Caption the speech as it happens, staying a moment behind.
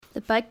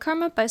The Bike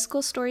Karma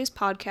Bicycle Stories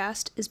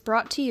podcast is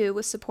brought to you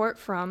with support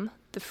from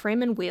the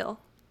Frame and Wheel,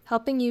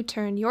 helping you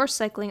turn your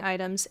cycling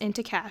items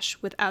into cash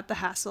without the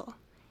hassle,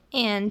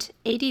 and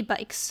AD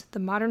Bikes, the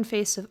modern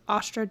face of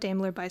Austro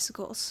Daimler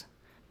bicycles.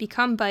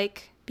 Become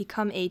bike,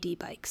 become AD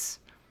Bikes.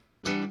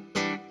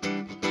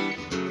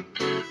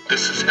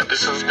 This is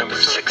episode number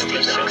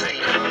 69.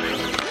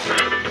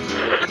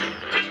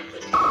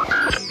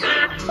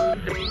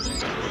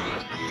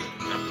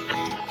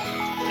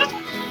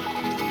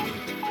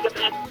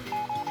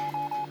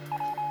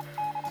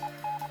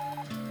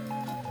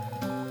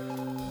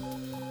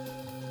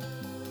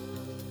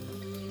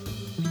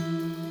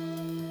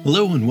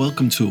 Hello and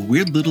welcome to a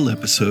weird little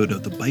episode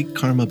of the Bike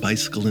Karma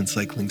Bicycle and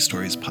Cycling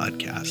Stories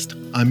podcast.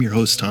 I'm your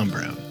host, Tom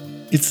Brown.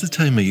 It's the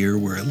time of year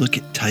where I look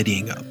at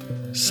tidying up.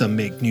 Some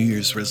make New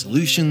Year's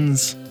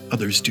resolutions,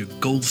 others do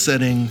goal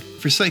setting.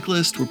 For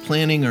cyclists, we're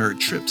planning our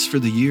trips for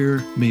the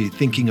year, maybe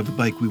thinking of a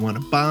bike we want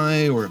to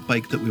buy or a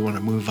bike that we want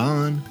to move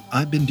on.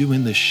 I've been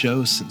doing this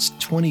show since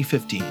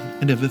 2015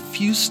 and have a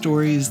few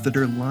stories that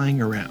are lying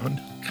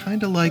around,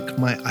 kind of like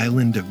my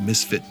island of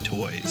misfit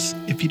toys.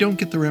 If you don't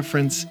get the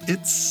reference,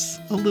 it's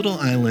a little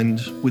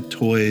island with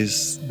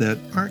toys that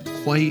aren't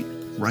quite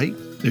right.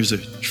 There's a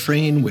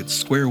train with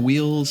square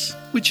wheels,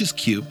 which is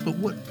cute, but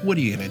what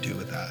are you going to do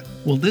with that?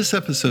 Well, this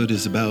episode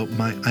is about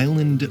my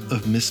island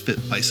of misfit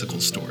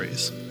bicycle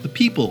stories. The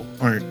people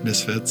aren't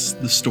misfits,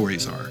 the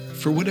stories are.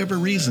 For whatever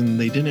reason,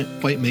 they didn't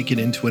quite make it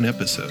into an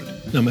episode.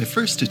 Now, my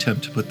first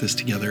attempt to put this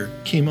together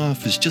came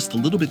off as just a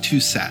little bit too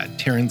sad.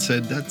 Taryn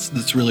said,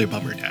 that's really a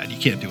bummer, Dad. You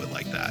can't do it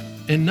like that.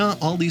 And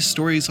not all these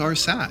stories are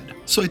sad.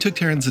 So I took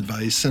Taryn's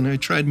advice and I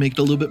tried to make it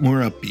a little bit more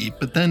upbeat,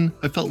 but then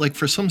I felt like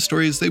for some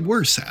stories they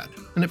were sad.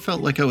 And it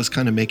felt like I was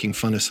kind of making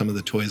fun of some of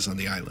the toys on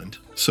the island.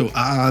 So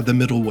the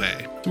middle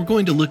way. We're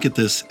going to look at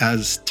this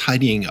as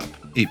tidying up.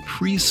 A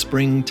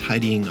pre-spring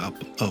tidying up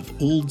of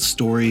old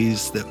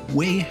stories that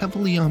weigh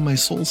heavily on my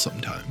soul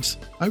sometimes.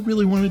 I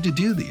really wanted to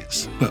do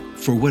these, but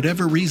for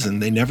whatever reason,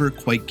 they never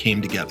quite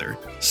came together.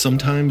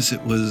 Sometimes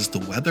it was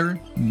the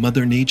weather.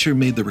 Mother Nature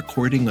made the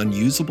recording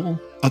unusable.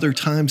 Other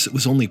times it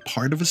was only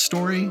part of a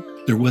story.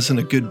 There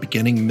wasn't a good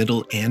beginning,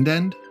 middle, and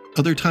end.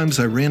 Other times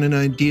I ran an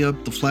idea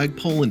up the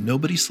flagpole and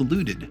nobody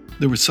saluted.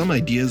 There were some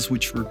ideas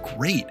which were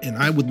great and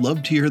I would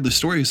love to hear the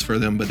stories for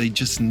them, but I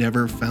just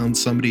never found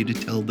somebody to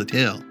tell the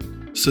tale.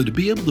 So to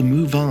be able to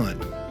move on,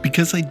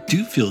 because I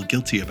do feel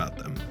guilty about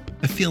them,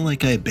 I feel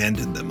like I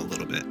abandoned them a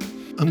little bit.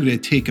 I'm going to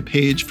take a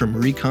page from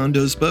Marie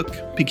Kondo's book,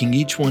 picking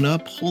each one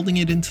up, holding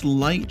it into the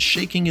light,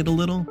 shaking it a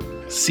little,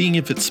 seeing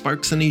if it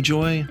sparks any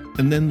joy,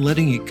 and then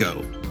letting it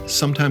go.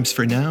 Sometimes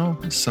for now,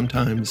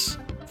 sometimes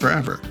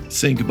forever.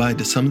 Saying goodbye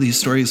to some of these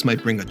stories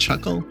might bring a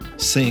chuckle.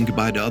 Saying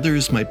goodbye to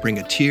others might bring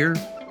a tear.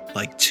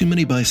 Like too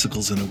many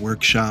bicycles in a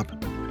workshop,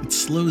 it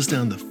slows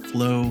down the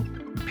flow.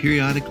 And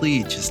periodically,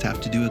 you just have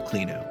to do a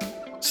clean out.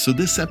 So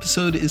this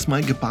episode is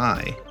my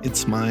goodbye.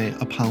 It's my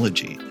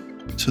apology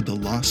to the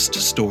lost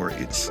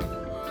stories.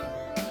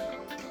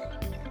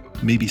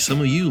 Maybe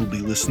some of you will be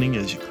listening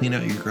as you clean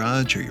out your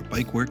garage or your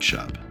bike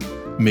workshop.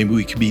 Maybe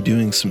we could be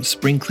doing some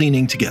spring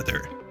cleaning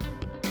together.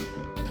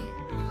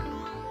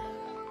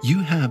 You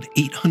have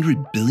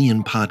 800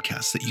 billion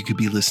podcasts that you could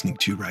be listening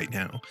to right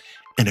now,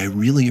 and I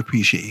really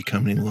appreciate you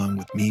coming along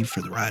with me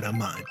for the ride on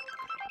mine.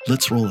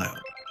 Let's roll out.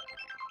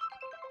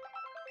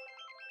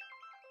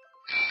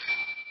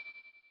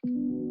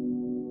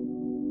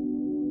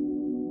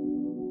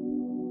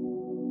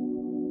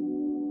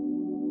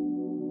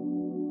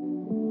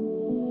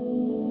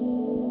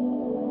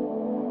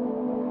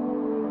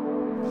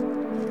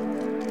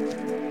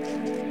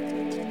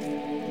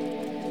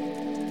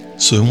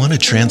 So I want to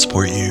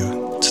transport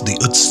you to the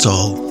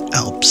Ötztal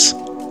Alps.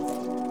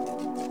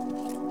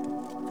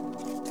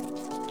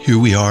 Here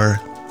we are,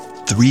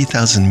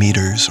 3,000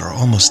 meters or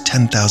almost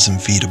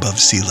 10,000 feet above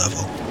sea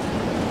level.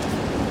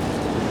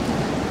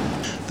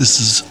 This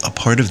is a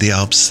part of the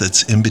Alps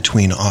that's in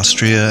between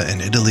Austria and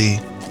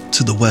Italy.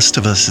 To the west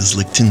of us is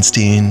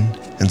Liechtenstein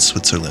and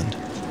Switzerland.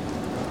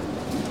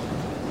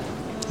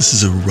 This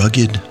is a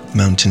rugged,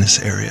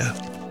 mountainous area.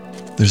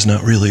 There's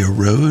not really a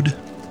road,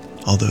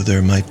 although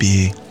there might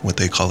be what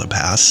they call a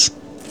pass.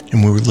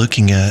 And we're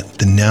looking at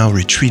the now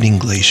retreating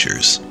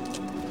glaciers.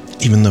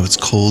 Even though it's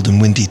cold and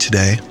windy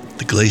today,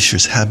 the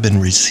glaciers have been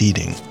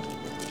receding,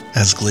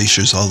 as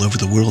glaciers all over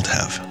the world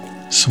have.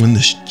 So in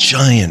this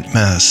giant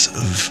mass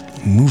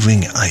of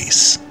moving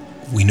ice,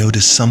 we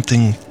notice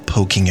something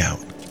poking out.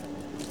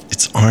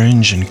 It's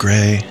orange and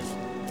gray,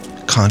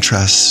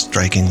 contrasts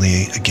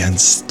strikingly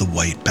against the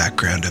white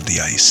background of the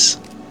ice.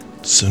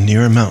 So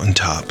near a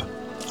mountaintop,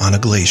 on a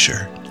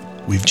glacier,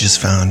 we've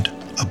just found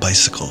a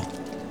bicycle,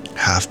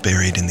 half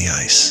buried in the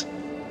ice.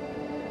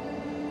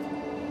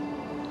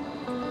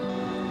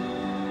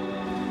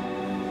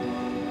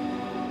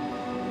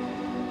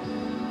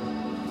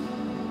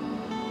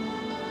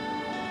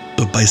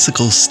 But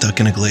bicycles stuck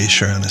in a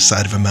glacier on the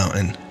side of a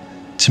mountain,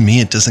 to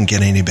me it doesn't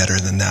get any better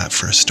than that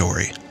for a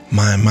story.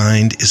 My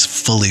mind is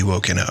fully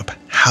woken up.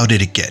 How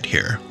did it get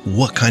here?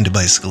 What kind of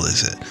bicycle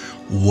is it?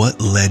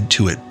 What led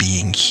to it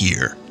being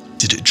here?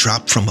 Did it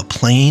drop from a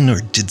plane,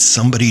 or did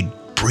somebody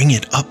bring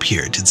it up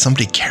here? Did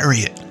somebody carry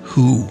it?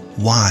 Who?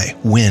 Why?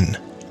 When?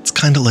 It's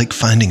kind of like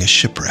finding a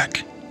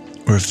shipwreck.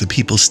 Or if the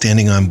people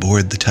standing on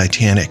board the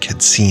Titanic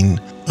had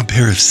seen a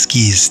pair of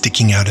skis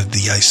sticking out of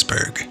the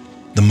iceberg.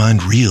 The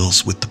mind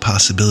reels with the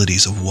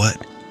possibilities of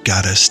what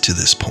got us to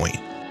this point.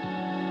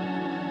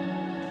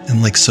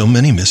 And like so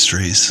many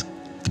mysteries,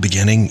 the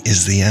beginning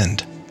is the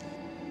end.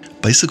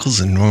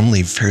 Bicycles are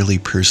normally fairly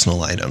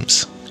personal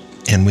items,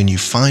 and when you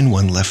find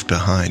one left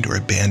behind or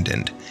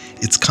abandoned,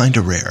 it's kind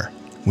of rare.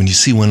 When you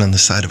see one on the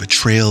side of a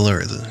trail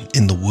or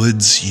in the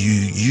woods, you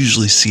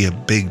usually see a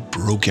big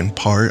broken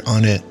part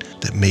on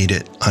it that made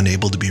it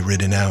unable to be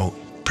ridden out.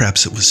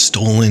 Perhaps it was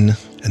stolen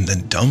and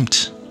then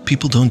dumped.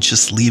 People don't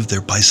just leave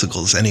their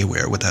bicycles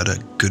anywhere without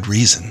a good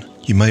reason.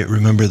 You might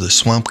remember the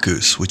swamp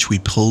goose, which we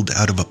pulled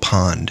out of a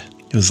pond.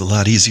 It was a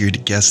lot easier to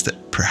guess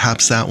that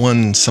perhaps that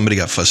one, somebody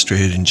got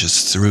frustrated and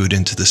just threw it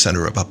into the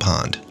center of a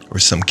pond, or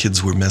some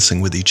kids were messing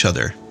with each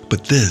other.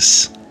 But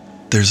this,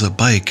 there's a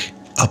bike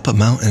up a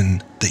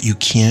mountain that you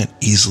can't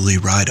easily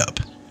ride up.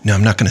 Now,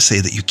 I'm not going to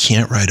say that you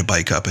can't ride a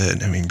bike up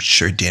it. I mean,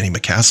 sure, Danny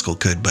McCaskill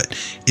could, but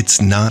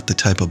it's not the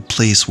type of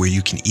place where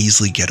you can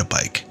easily get a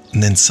bike.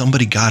 And then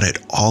somebody got it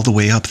all the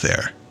way up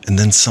there, and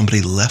then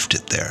somebody left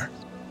it there.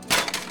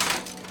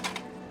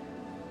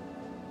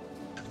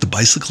 The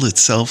bicycle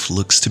itself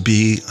looks to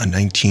be a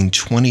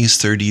 1920s,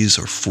 30s,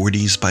 or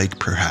 40s bike,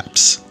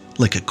 perhaps.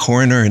 Like a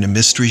coroner in a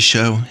mystery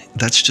show,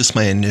 that's just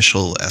my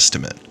initial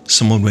estimate.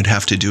 Someone would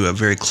have to do a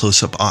very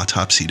close-up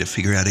autopsy to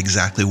figure out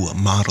exactly what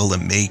model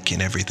and make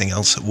and everything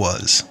else it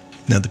was.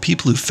 Now, the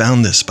people who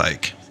found this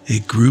bike, a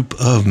group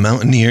of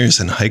mountaineers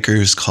and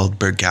hikers called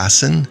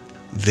Bergassen,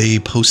 they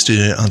posted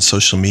it on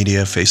social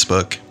media,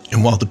 Facebook,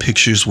 and while the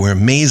pictures were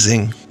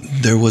amazing,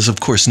 there was, of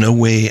course, no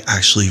way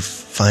actually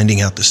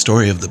finding out the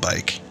story of the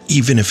bike,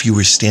 even if you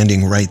were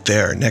standing right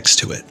there next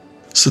to it.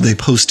 So they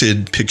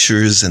posted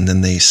pictures and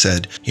then they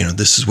said,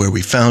 this is where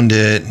we found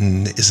it,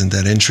 and isn't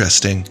that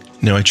interesting?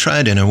 Now, I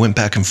tried and I went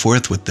back and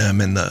forth with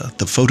them, and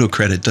the photo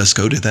credit does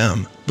go to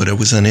them, but I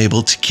was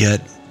unable to get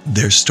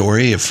their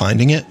story of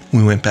finding it.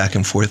 We went back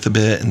and forth a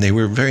bit, and they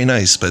were very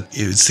nice, but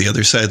it's the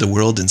other side of the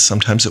world, and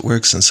sometimes it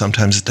works and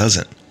sometimes it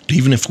doesn't. But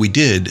even if we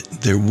did,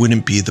 there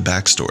wouldn't be the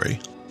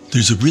backstory.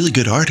 There's a really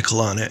good article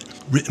on it,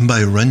 written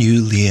by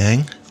Runyu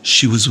Liang.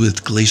 She was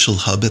with Glacial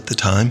Hub at the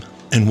time.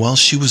 And while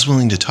she was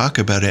willing to talk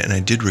about it and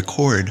I did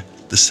record,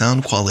 the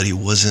sound quality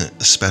wasn't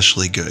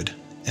especially good,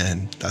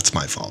 and that's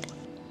my fault.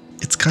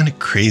 It's kind of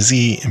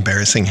crazy,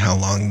 embarrassing how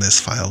long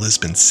this file has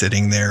been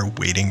sitting there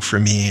waiting for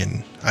me,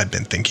 and I've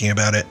been thinking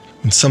about it.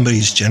 When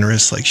somebody's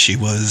generous like she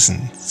was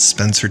and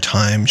spends her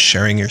time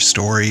sharing your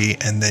story,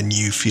 and then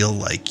you feel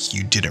like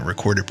you didn't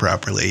record it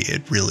properly,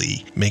 it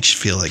really makes you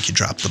feel like you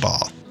dropped the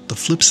ball. The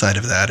flip side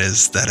of that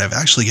is that I've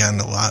actually gotten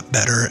a lot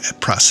better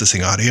at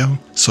processing audio,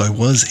 so I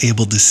was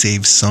able to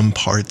save some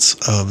parts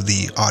of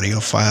the audio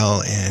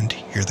file, and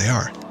here they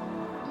are.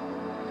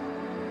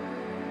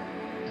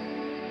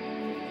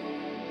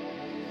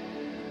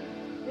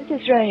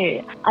 This is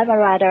Runyu. I'm a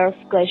writer of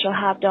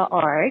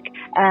glacialhub.org,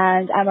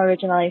 and I'm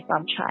originally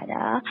from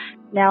China.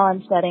 Now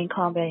I'm studying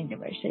Columbia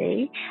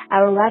University.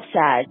 Our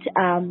website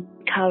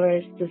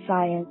covers the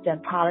science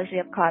and policy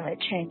of climate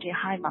change in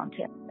high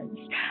mountains,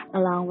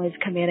 along with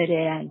community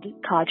and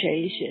culture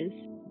issues.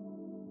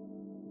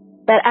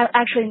 But I'm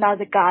actually not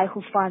the guy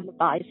who found the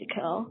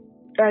bicycle.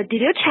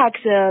 Did you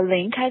check the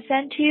link I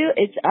sent you?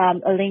 It's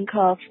a link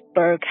of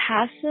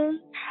Berghassen.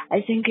 I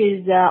think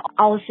is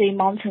Aussie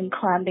mountain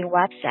climbing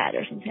website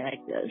or something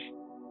like this.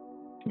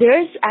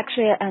 There is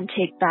actually an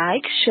antique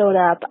bike showed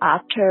up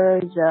after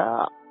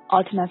the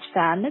Ultimus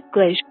Fan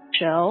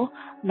glacial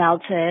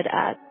melted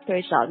at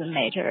 3,000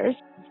 meters.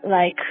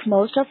 Like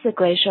most of the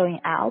glacial in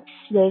Alps,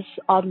 this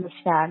Ultimus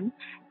Fan,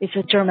 it's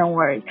a German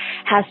word,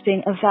 has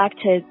been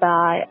affected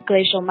by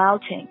glacial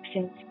melting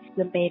since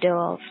the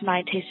middle of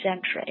 19th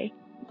century.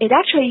 It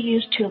actually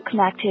used to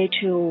connect it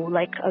to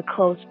like a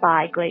close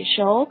by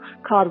glacial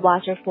called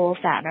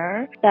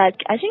Wasserfallfanner, but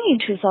I think in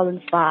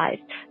 2005,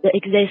 the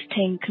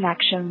existing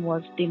connection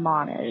was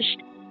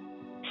demolished.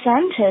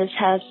 Scientists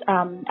have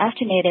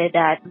estimated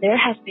that there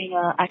has been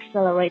an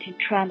accelerating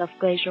trend of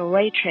glacial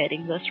retreat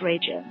in this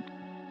region.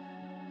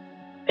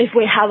 If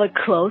we have a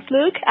close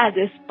look at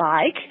this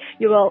bike,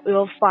 you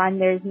will find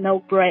there's no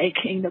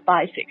brake in the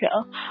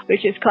bicycle,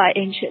 which is quite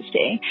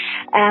interesting.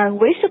 And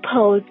we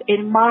suppose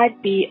it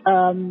might be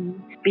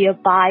a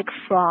bike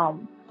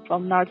from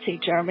Nazi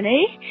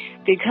Germany,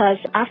 because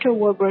after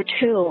World War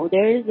II,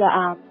 there is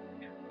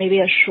maybe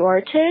a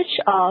shortage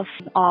of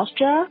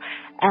Austria,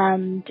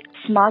 and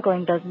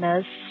smuggling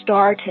business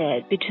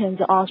started between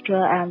the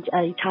Austria and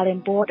Italian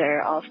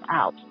border of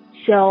Alps.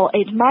 So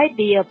it might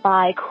be a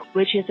bike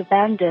which is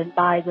abandoned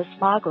by the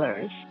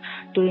smugglers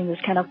doing this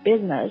kind of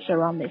business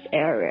around this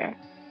area.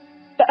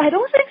 But I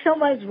don't think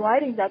someone's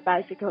riding that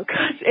bicycle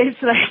because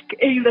it's like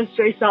in the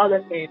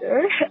 3,000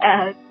 meter.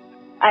 And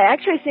I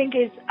actually think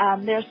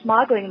they're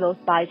smuggling those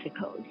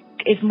bicycles.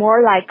 it's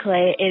more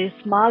likely it is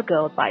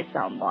smuggled by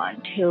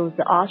someone to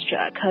the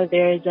Austria because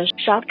there is a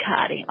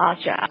shortcut in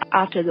Austria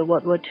after the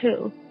World War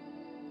II.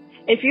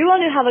 If you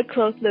want to have a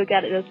close look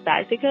at those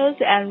bicycles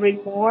and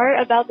read more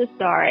about the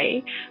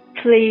story,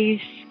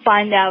 please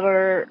find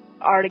our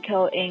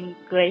article in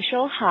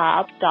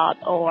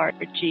glacialhub.org.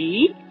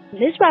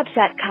 This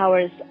website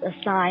covers the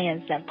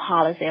science and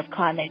policy of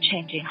climate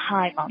change in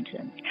high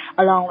mountains,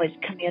 along with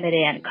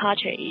community and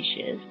culture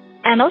issues.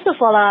 And also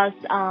follow us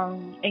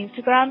on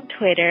Instagram,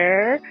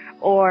 Twitter,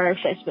 or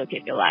Facebook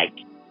if you like.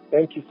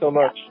 Thank you so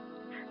much.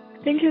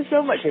 Thank you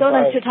so much. Okay, so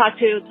bye. nice to talk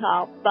to you,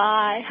 Tom.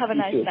 Bye. Have a You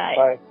nice too. night.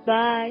 Bye.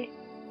 Bye.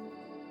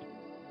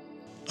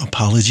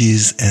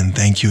 Apologies and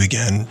thank you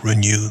again,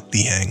 Runyu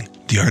Liang.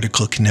 The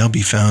article can now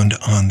be found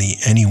on the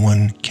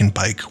Anyone Can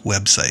Bike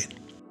website.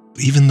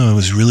 Even though I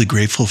was really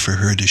grateful for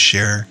her to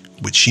share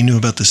what she knew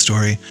about the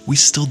story, we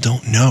still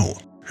don't know.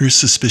 Her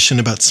suspicion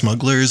about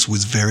smugglers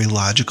was very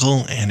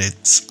logical, and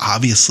it's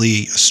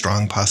obviously a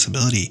strong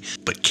possibility.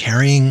 But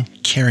carrying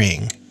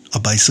a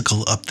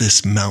bicycle up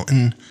this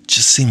mountain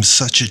just seems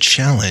such a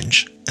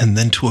challenge. And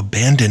then to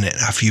abandon it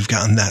after you've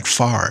gotten that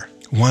far,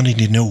 wanting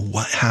to know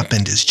what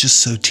happened is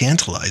just so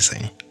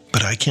tantalizing.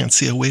 But I can't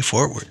see a way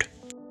forward.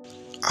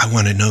 I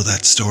want to know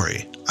that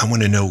story. I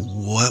want to know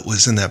what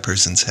was in that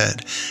person's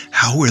head.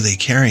 How were they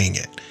carrying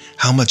it?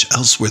 How much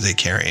else were they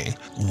carrying?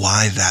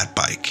 Why that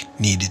bike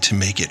needed to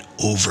make it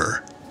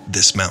over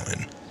this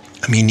mountain?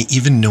 I mean,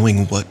 even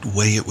knowing what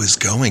way it was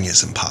going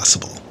is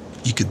impossible.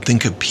 You could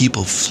think of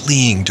people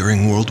fleeing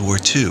during World War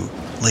II,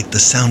 like The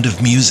Sound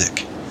of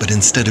Music, but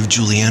instead of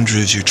Julie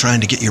Andrews, you're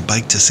trying to get your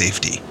bike to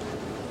safety.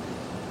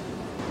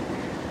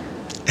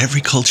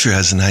 Every culture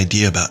has an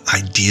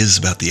ideas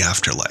about the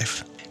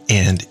afterlife.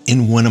 And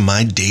in one of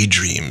my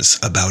daydreams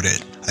about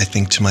it, I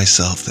think to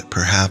myself that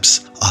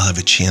perhaps I'll have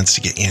a chance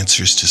to get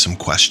answers to some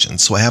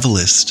questions. So I have a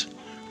list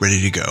ready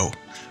to go.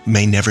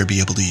 May never be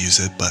able to use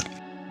it, but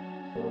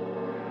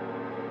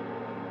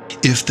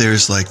if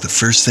there's like the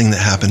first thing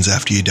that happens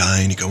after you die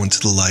and you go into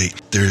the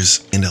light,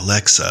 there's an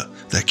Alexa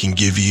that can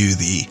give you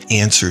the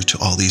answer to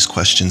all these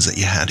questions that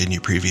you had in your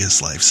previous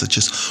life, such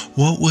as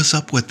what was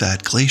up with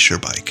that glacier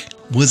bike?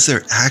 Was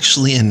there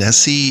actually a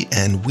Nessie,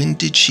 and when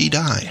did she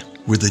die?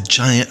 Were the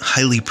giant,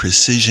 highly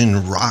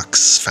precision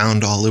rocks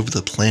found all over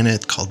the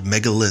planet called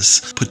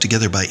megaliths put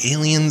together by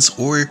aliens,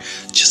 or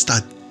just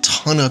a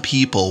ton of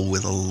people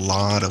with a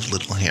lot of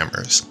little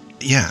hammers?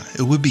 Yeah,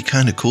 it would be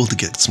kind of cool to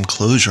get some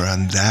closure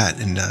on that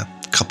and a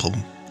couple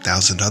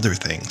thousand other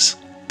things,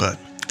 but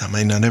that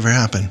might not ever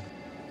happen.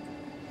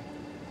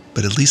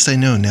 But at least I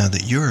know now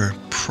that you're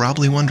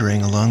probably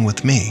wondering along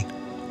with me,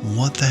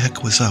 what the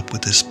heck was up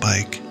with this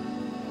bike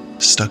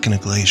stuck in a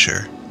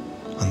glacier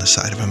on the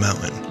side of a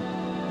mountain?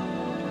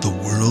 The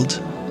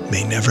world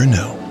may never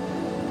know.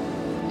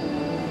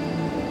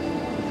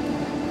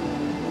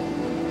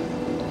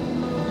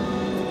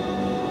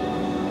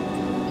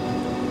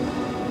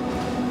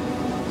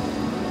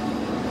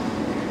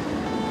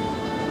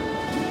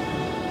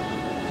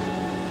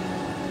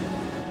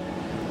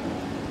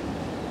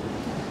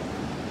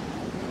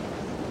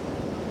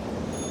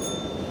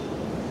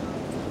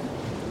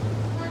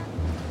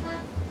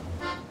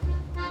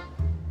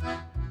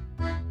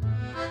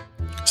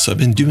 So I've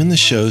been doing the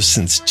show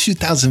since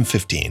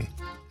 2015.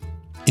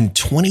 In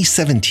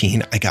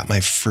 2017, I got my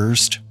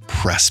first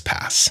press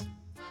pass.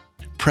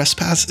 Press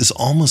pass is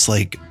almost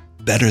like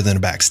better than a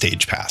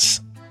backstage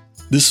pass.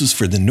 This was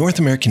for the North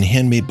American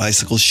Handmade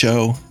Bicycle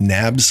Show,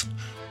 NABS,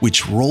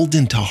 which rolled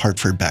into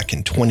Hartford back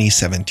in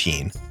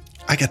 2017.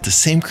 I got the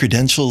same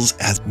credentials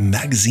as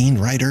magazine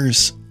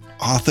writers,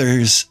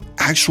 authors,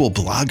 actual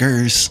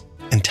bloggers,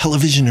 and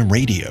television and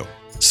radio.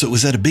 So it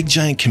was at a big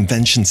giant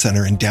convention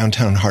center in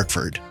downtown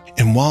Hartford.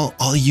 And while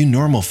all you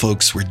normal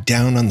folks were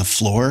down on the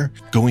floor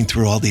going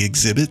through all the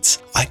exhibits,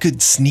 I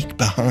could sneak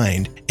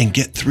behind and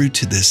get through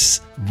to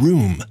this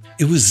room.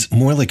 It was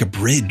more like a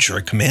bridge or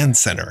a command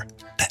center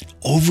that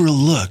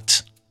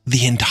overlooked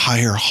the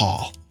entire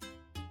hall.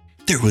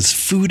 There was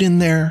food in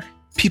there,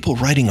 people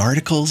writing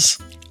articles.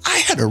 I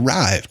had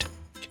arrived.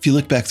 If you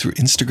look back through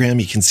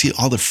Instagram, you can see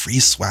all the free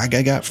swag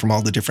I got from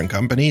all the different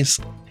companies.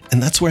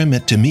 And that's where I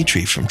met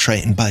Dimitri from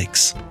Triton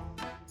Bikes.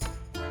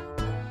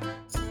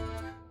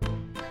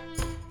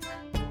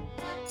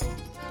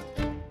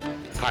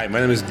 Hi,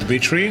 my name is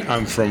Dmitry.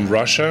 I'm from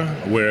Russia.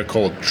 We're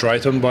called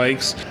Triton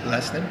Bikes.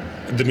 Last name?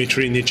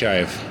 Dmitry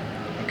Nechayev.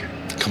 Okay.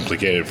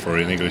 Complicated for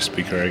an English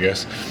speaker, I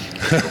guess.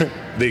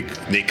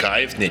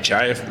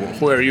 Nechayev,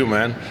 who are you,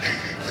 man?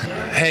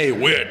 Hey,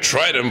 we're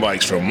Triton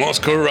Bikes from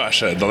Moscow,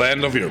 Russia, the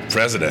land of your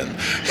president.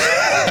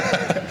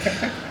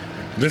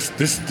 This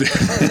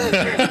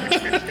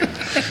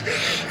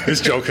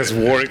joke has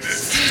worked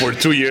for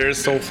 2 years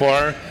so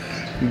far.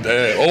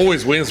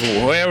 Always wins.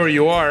 Wherever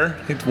you are,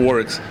 it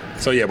works.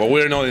 So yeah, but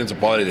we're not into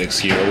politics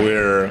here.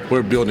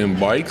 We're building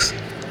bikes,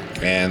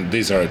 and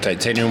these are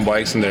titanium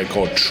bikes, and they're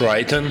called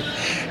Triton.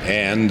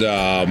 And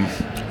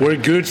we're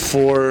good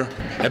for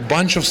a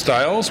bunch of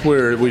styles.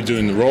 We're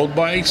doing road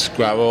bikes,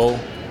 gravel,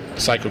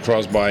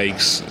 cyclocross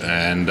bikes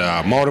and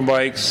mountain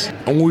bikes.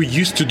 And we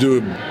used to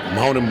do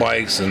mountain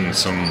bikes and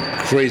some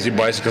crazy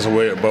bicycles,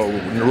 but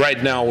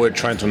right now we're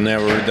trying to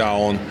narrow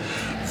down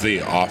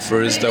the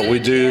offers that we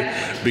do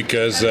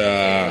because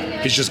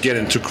it's just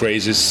getting too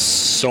crazy.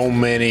 So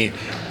many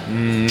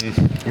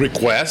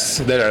requests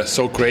that are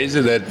so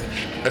crazy that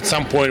at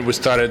some point we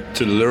started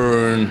to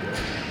learn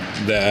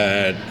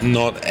that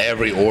not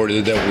every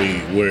order that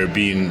we were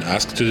being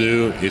asked to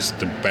do is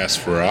the best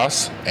for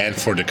us and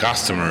for the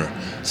customer.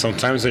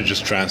 Sometimes I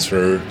just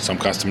transfer some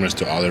customers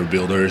to other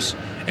builders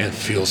and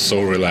feel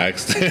so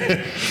relaxed.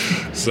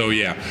 So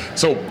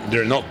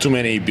there are not too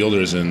many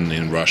builders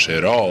in Russia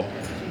at all.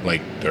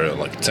 Like there are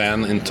like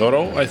 10 in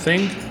total, I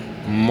think.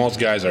 Most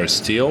guys are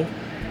steel,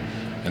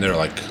 and there are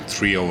like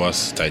 3 of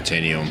us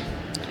titanium.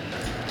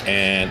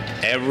 And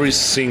every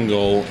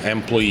single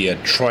employee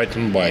at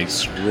Triton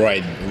Bikes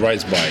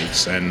rides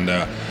bikes, and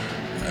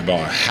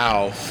about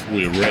half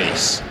we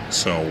race.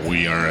 So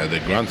we are at the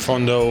Grand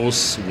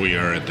Fondos, we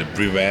are at the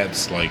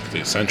Brevets, like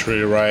the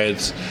Century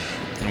rides.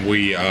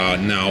 We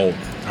now,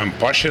 I'm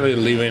partially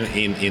living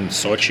in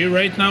Sochi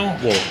right now.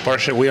 Well,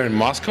 partially we are in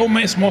Moscow.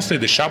 Mostly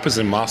the shop is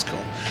in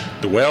Moscow.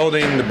 The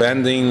welding, the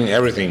bending,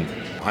 everything.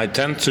 I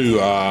tend to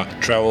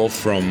travel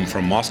from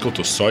Moscow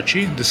to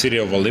Sochi, the city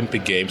of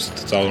Olympic Games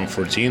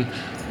 2014.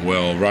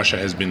 Well, Russia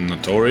has been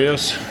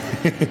notorious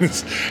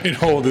in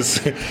all this,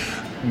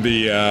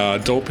 the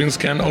doping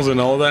scandals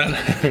and all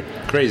that.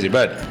 Crazy,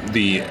 but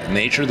the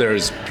nature there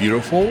is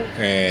beautiful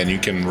and you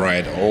can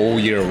ride all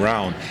year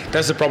round.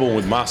 That's the problem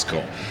with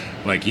Moscow.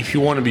 Like if you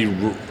want to be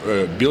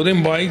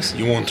building bikes,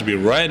 you want to be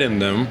riding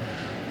them,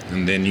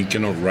 and then you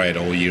cannot ride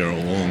all year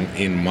long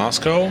in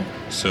Moscow.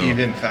 So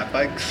even fat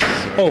bikes?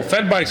 Oh,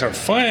 fat bikes are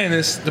fine.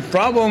 The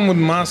problem with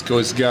Moscow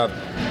is got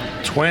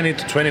 20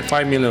 to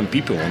 25 million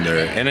people in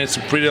there, and it's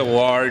a pretty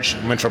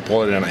large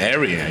metropolitan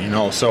area, you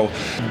know. So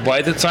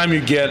by the time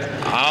you get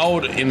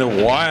out in the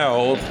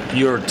wild,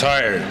 you're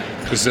tired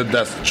because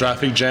that's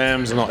traffic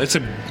jams and all. It's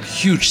a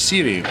huge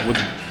city.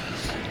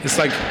 It's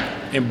like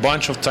a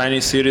bunch of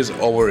tiny cities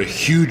over a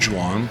huge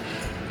one.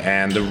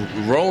 And the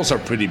roads are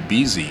pretty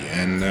busy,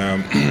 and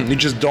you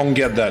just don't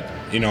get that,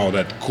 you know,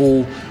 that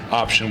cool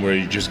option where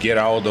you just get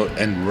out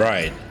and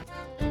ride.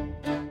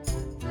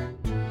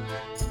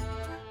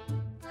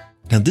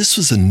 Now, this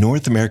was a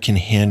North American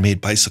handmade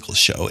bicycle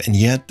show, and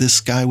yet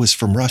this guy was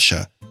from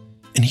Russia,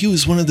 and he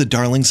was one of the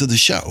darlings of the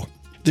show.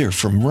 They're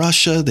from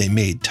Russia, they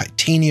made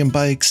titanium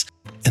bikes,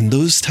 and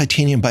those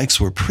titanium bikes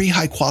were pretty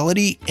high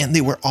quality, and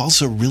they were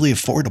also really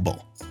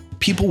affordable.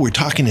 People were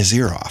talking his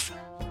ear off.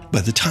 By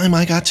the time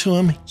I got to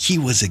him, he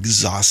was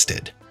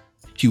exhausted.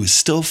 He was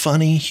still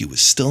funny, he was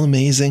still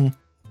amazing.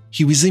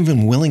 He was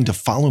even willing to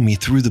follow me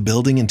through the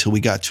building until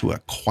we got to a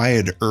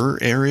quieter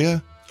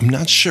area. I'm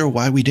not sure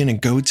why we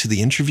didn't go to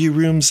the interview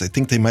rooms. I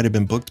think they might have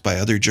been booked by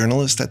other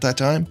journalists at that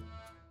time.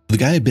 The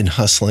guy had been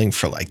hustling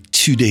for like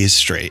 2 days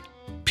straight.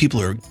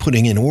 People are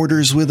putting in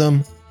orders with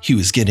him. He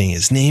was getting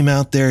his name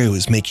out there. He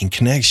was making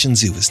connections.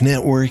 He was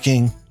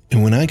networking.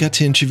 And when I got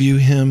to interview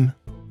him,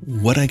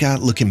 what I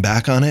got looking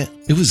back on it,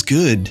 it was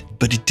good,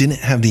 but it didn't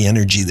have the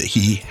energy that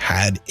he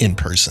had in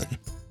person.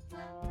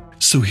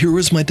 So here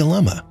was my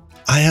dilemma.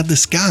 I had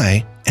this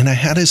guy and I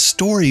had his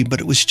story,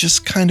 but it was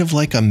just kind of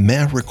like a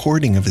meh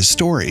recording of his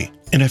story.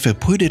 And if I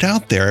put it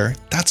out there,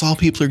 that's all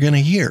people are going to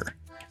hear.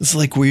 It's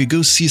like where you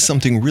go see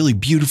something really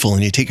beautiful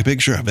and you take a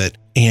picture of it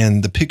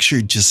and the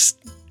picture just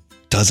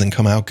doesn't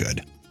come out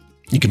good.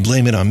 You can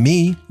blame it on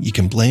me. You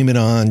can blame it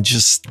on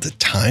just the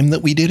time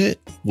that we did it.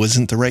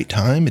 Wasn't the right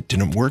time. It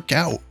didn't work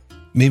out.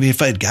 Maybe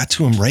if I had got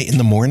to him right in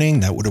the morning,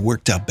 that would have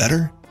worked out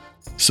better.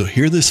 So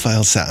here this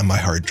file sat on my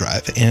hard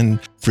drive. And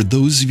for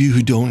those of you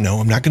who don't know,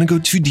 I'm not going to go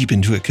too deep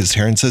into it because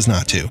Taryn says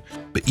not to.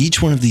 But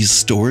each one of these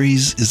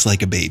stories is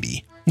like a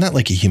baby. Not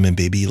like a human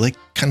baby, like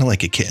kind of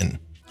like a kitten.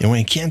 And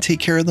when I can't take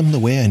care of them the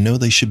way I know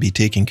they should be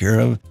taken care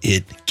of,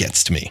 it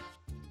gets to me.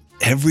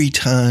 Every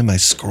time I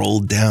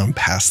scrolled down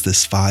past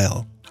this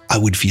file, I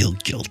would feel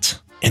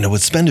guilt. And I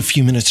would spend a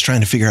few minutes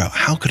trying to figure out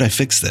how could I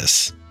fix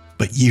this.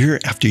 But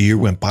year after year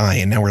went by,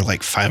 and now we're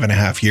like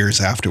 5.5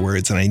 years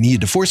afterwards, and I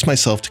needed to force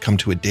myself to come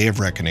to a day of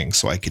reckoning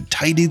so I could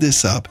tidy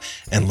this up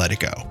and let it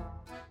go.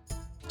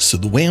 So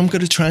the way I'm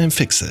going to try and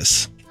fix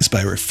this is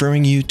by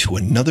referring you to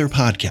another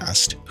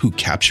podcast who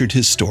captured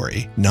his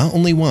story not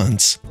only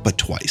once, but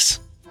twice.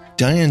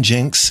 Diane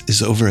Jenks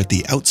is over at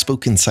The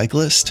Outspoken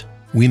Cyclist.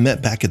 We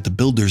met back at the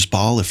Builders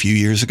Ball a few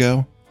years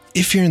ago.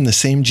 If you're in the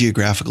same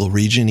geographical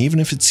region, even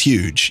if it's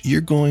huge,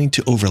 you're going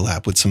to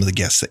overlap with some of the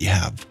guests that you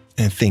have.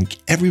 And I think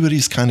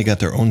everybody's kind of got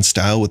their own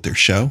style with their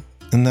show,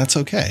 and that's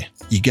okay.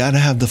 You got to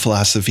have the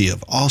philosophy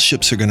of all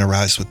ships are going to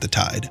rise with the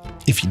tide.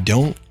 If you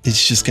don't,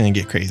 it's just going to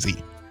get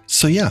crazy.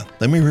 So yeah,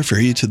 let me refer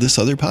you to this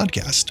other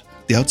podcast,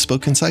 The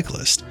Outspoken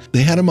Cyclist.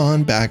 They had him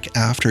on back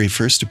after he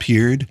first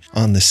appeared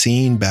on the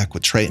scene back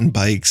with Triton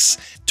Bikes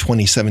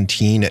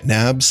 2017 at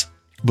NABS.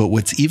 But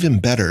what's even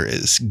better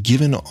is,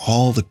 given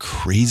all the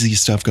crazy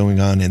stuff going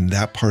on in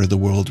that part of the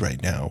world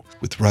right now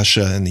with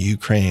Russia and the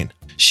Ukraine,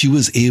 she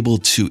was able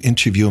to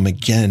interview him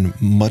again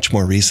much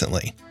more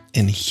recently.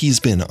 and he's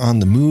been on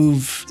the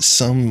move.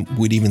 Some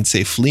would even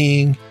say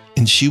fleeing,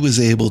 and she was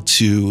able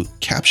to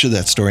capture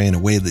that story in a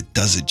way that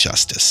does it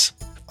justice.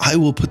 I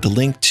will put the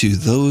link to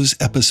those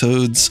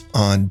episodes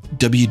on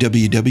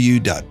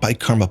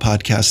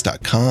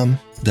www.bikekarmapodcast.com.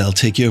 That'll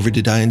take you over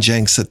to Diane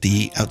Jenks at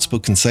the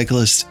Outspoken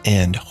Cyclist,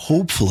 and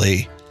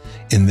hopefully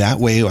in that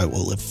way I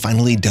will have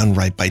finally done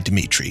right by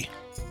Dimitri.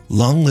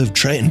 Long live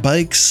Triton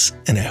Bikes,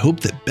 and I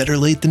hope that better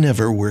late than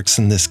never works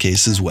in this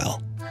case as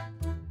well.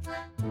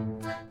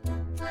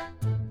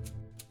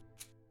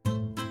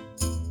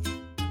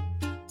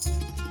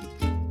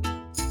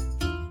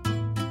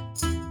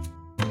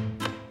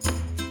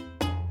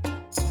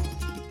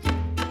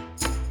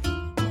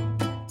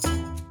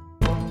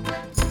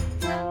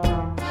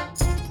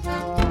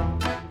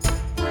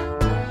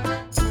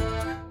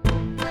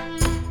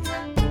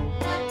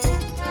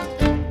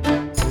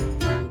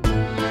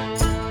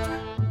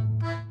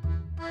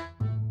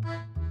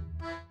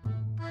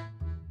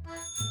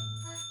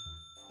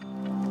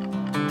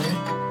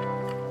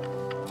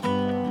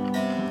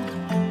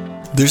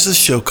 There's a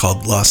show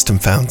called Lost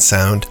and Found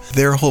Sound.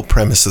 Their whole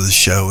premise of the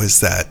show is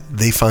that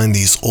they find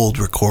these old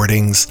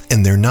recordings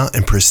and they're not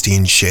in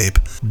pristine shape,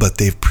 but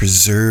they've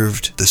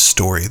preserved the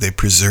story, they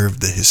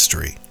preserved the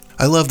history.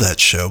 I love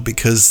that show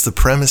because the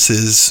premise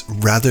is,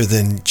 rather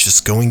than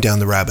just going down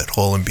the rabbit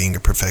hole and being a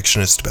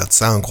perfectionist about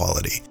sound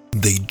quality,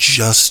 they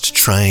just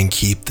try and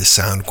keep the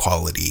sound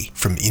quality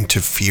from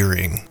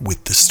interfering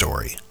with the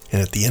story.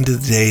 And at the end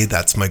of the day,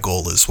 that's my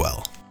goal as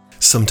well.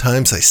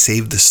 Sometimes I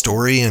save the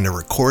story in a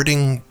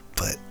recording,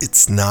 but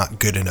it's not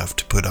good enough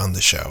to put on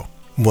the show.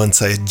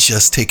 Once I had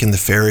just taken the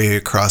ferry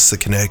across the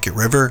Connecticut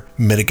River,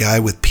 met a guy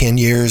with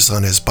panniers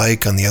on his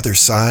bike on the other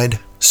side,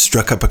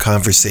 struck up a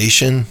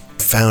conversation,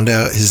 found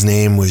out his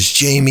name was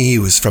Jamie, he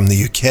was from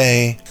the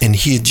UK, and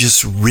he had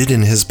just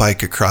ridden his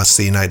bike across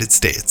the United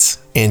States.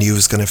 And he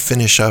was going to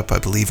finish up, I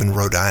believe, in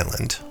Rhode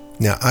Island.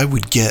 Now, I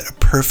would get a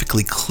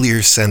perfectly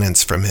clear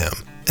sentence from him,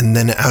 and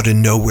then out of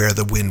nowhere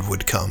the wind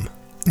would come.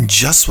 And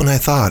just when I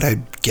thought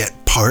I'd get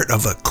part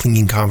of a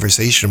clean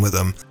conversation with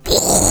him,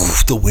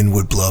 the wind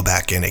would blow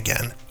back in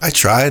again. I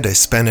tried, I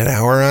spent an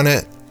hour on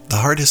it. The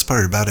hardest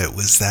part about it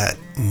was that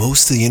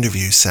most of the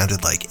interview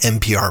sounded like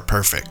NPR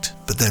perfect,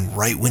 but then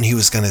right when he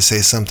was going to say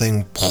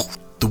something,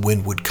 the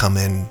wind would come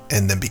in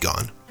and then be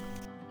gone.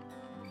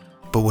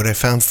 But what I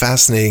found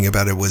fascinating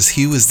about it was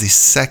he was the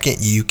second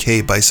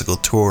UK bicycle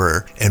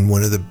tourer, and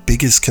one of the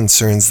biggest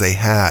concerns they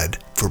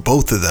had for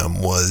both of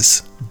them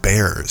was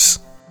bears.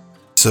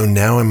 So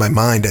now in my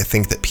mind, I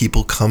think that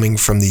people coming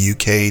from the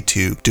UK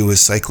to do a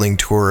cycling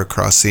tour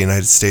across the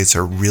United States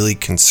are really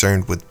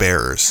concerned with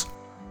bears.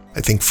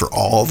 I think for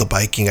all the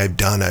biking I've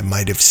done, I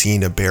might have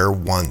seen a bear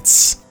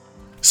once.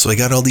 So I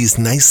got all these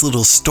nice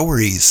little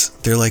stories.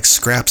 They're like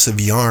scraps of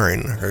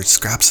yarn or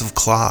scraps of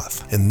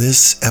cloth. And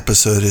this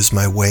episode is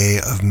my way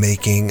of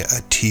making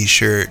a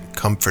t-shirt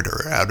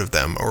comforter out of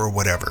them or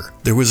whatever.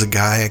 There was a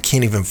guy, I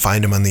can't even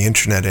find him on the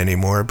internet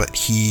anymore, but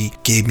he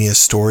gave me a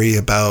story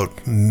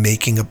about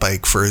making a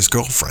bike for his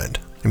girlfriend.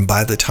 And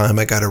by the time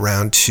I got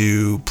around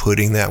to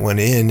putting that one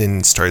in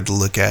and started to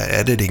look at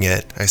editing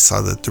it, I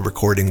saw that the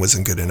recording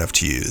wasn't good enough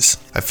to use.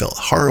 I felt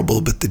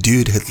horrible, but the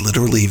dude had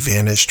literally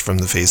vanished from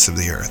the face of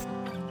the earth.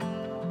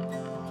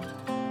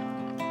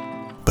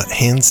 But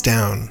hands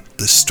down,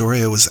 the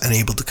story I was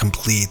unable to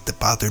complete that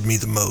bothered me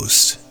the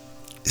most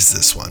is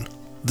this one.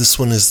 This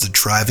one is the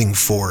driving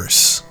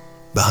force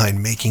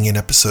behind making an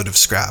episode of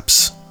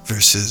Scraps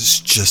versus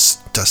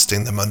just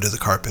dusting them under the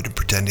carpet and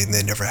pretending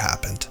they never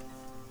happened.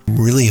 I'm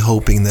really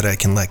hoping that I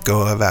can let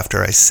go of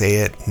after I say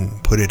it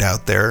and put it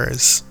out there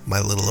as my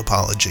little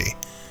apology.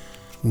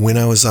 When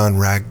I was on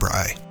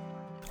RAGBRAI,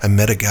 I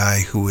met a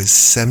guy who was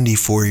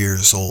 74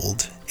 years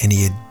old and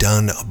he had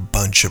done a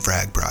bunch of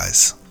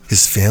RAGBRAIs.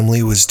 His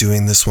family was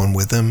doing this one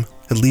with him.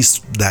 At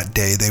least that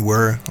day they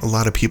were. A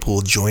lot of people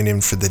will join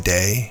in for the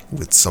day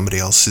with somebody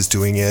else is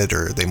doing it,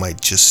 or they might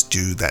just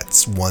do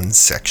that one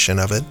section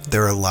of it.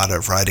 There are a lot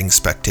of riding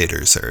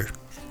spectators there.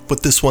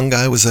 But this one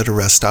guy was at a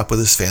rest stop with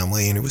his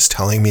family and he was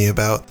telling me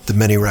about the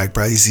many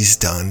RAGBRAIs he's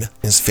done.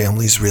 His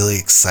family's really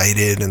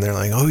excited and they're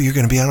like, oh, you're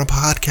going to be on a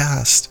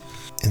podcast.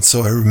 And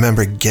so I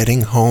remember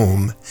getting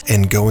home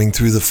and going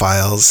through the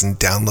files and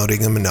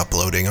downloading them and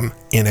uploading them.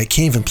 And I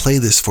can't even play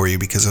this for you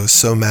because I was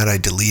so mad I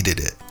deleted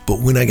it.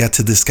 But when I got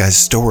to this guy's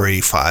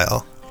story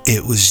file,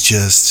 it was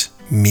just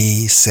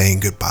me saying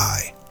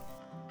goodbye.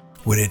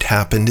 What had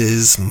happened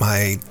is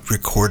my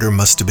recorder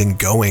must have been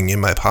going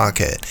in my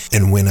pocket.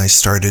 And when I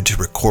started to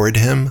record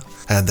him,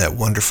 I had that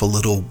wonderful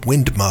little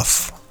wind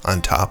muff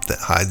on top that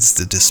hides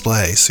the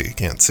display so you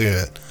can't see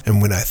it.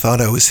 And when I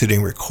thought I was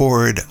hitting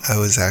record, I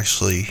was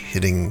actually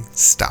hitting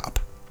stop.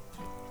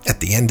 At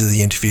the end of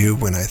the interview,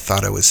 when I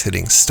thought I was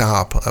hitting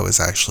stop, I was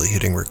actually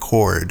hitting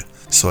record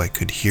so I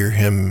could hear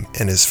him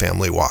and his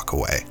family walk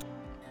away.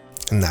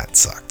 And that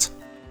sucked.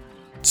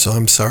 So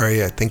I'm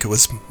sorry, I think it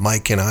was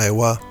Mike in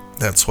Iowa.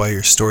 That's why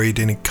your story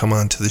didn't come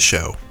onto the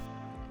show.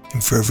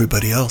 And for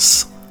everybody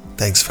else,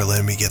 thanks for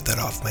letting me get that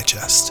off my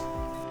chest.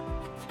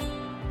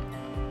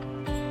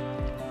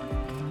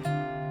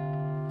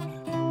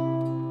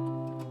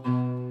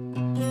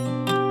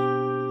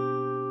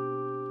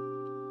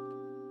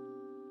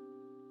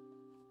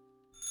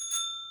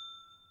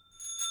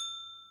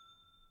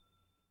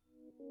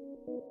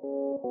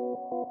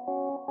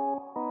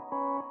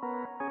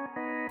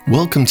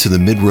 Welcome to the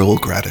Mid-Roll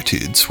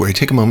Gratitudes, where I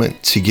take a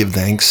moment to give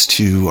thanks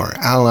to our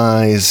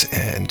allies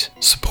and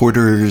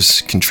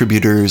supporters,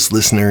 contributors,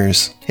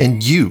 listeners,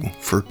 and you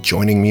for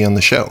joining me on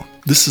the show.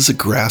 This is a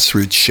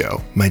grassroots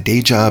show. My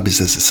day job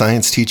is as a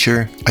science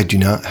teacher. I do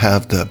not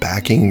have the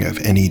backing of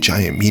any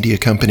giant media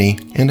company,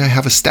 and I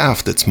have a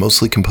staff that's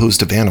mostly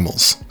composed of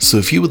animals. So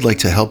if you would like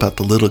to help out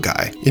the little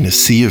guy in a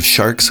sea of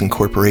sharks and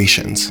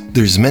corporations,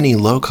 there's many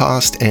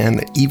low-cost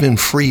and even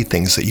free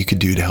things that you could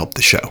do to help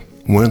the show.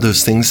 One of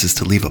those things is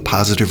to leave a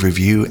positive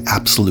review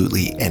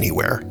absolutely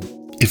anywhere.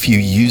 If you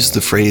use the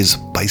phrase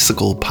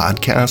bicycle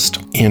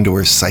podcast and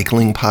or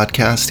cycling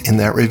podcast in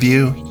that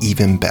review,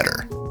 even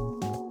better.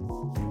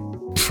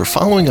 For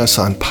following us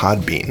on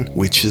Podbean,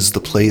 which is the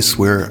place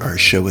where our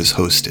show is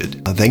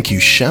hosted. Thank you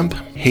Shemp,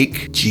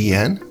 Hake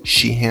GN,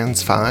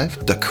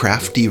 Shehans5, The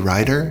Crafty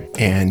Rider,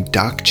 and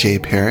Doc J.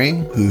 Perry,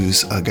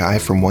 who's a guy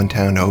from one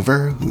town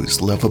over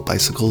whose love of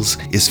bicycles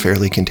is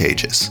fairly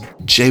contagious.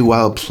 J.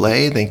 Wild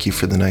Play, thank you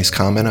for the nice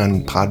comment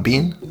on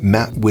Podbean.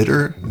 Matt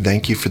Witter,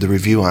 thank you for the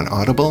review on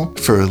Audible.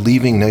 For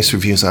leaving nice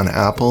reviews on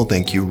Apple,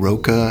 thank you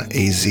Roca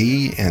AZ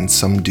and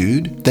Some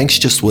Dude. Thanks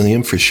Just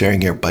William for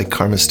sharing your Bike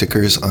Karma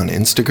stickers on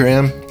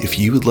Instagram. If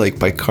you would like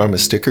Bike Karma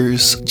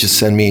stickers, just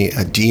send me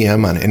a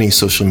DM on any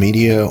social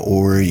media,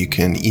 or you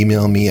can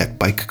email me at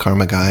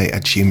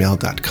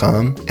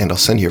bikekarmaguy@gmail.com, and I'll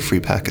send you a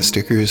free pack of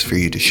stickers for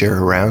you to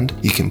share around.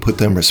 You can put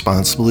them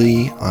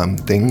responsibly on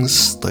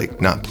things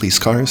like not police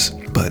cars.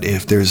 But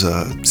if there's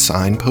a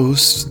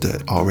signpost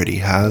that already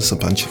has a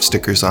bunch of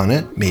stickers on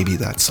it, maybe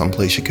that's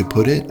someplace you could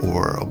put it,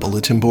 or a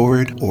bulletin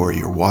board, or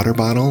your water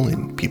bottle,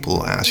 and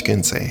people ask you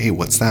and say, hey,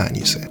 what's that? And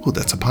you say, well,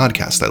 that's a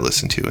podcast I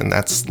listen to, and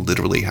that's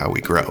literally how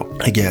we grow.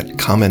 I get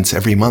comments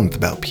every month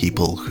about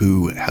people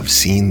who have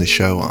seen the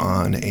show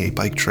on a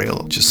bike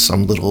trail, just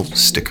some little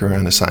sticker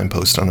on a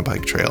signpost on a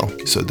bike trail.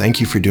 So thank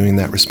you for doing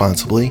that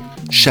responsibly.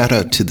 Shout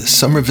out to the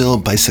Somerville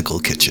Bicycle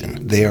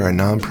Kitchen. They are a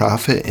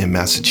nonprofit in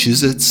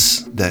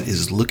Massachusetts that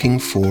is looking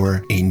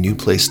for a new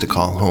place to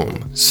call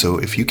home. So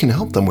if you can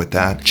help them with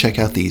that, check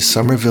out the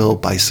Somerville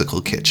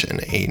Bicycle Kitchen,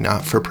 a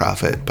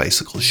not-for-profit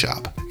bicycle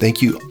shop. Thank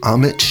you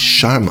Amit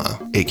Sharma,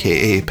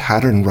 aka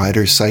Pattern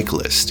Rider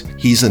Cyclist.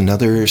 He's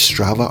another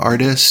Strava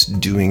artist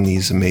doing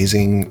these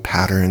amazing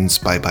patterns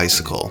by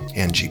bicycle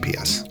and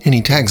GPS. And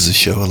he tags the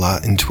show a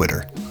lot in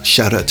Twitter.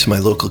 Shout out to my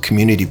local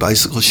community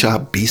bicycle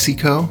shop,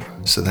 BCCO.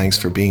 So thanks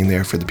for being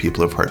there for the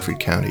people of Hartford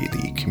County,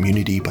 the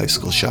community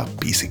bicycle shop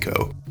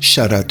BCCO.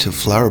 Shout out to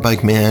Flower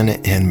Bike Man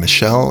and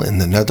Michelle in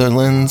the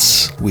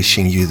Netherlands,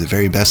 wishing you the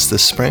very best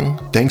this spring.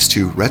 Thanks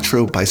to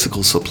Retro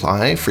Bicycle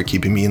Supply for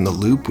keeping me in the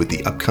loop with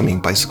the upcoming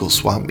bicycle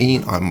swap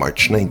meet on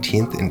March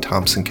 19th in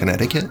Thompson,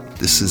 Connecticut.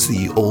 This is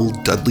the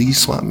old Dudley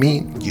swap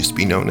meet, used to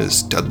be known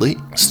as Dudley,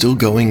 still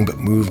going but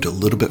moved a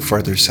little bit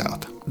farther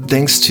south.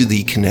 Thanks to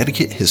the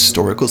Connecticut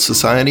Historical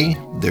Society,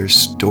 their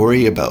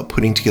story about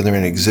putting together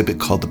an exhibit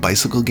called The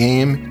Bicycle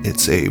Game.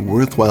 It's a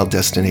worthwhile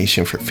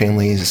destination for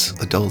families,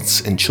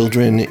 adults, and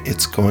children.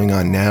 It's going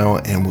on now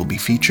and will be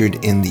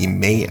featured in the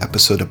May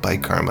episode of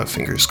Bike Karma,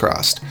 fingers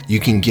crossed. You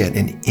can get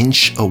an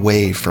inch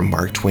away from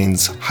Mark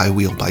Twain's high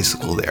wheel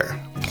bicycle there.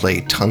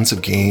 Play tons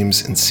of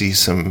games and see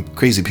some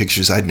crazy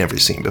pictures I'd never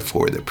seen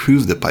before that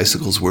prove that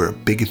bicycles were a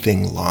big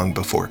thing long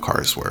before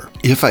cars were.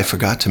 If I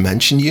forgot to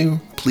mention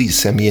you, please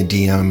send me a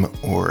DM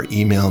or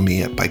email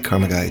me at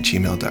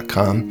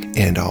bikekarmaguy@gmail.com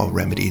and I'll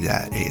remedy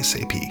that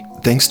ASAP.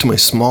 Thanks to my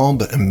small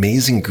but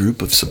amazing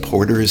group of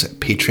supporters at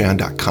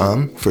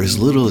patreon.com. For as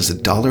little as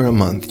 $1 a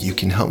month, you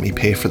can help me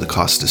pay for the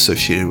cost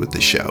associated with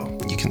the show.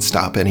 You can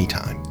stop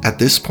anytime. At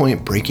this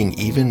point, breaking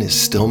even is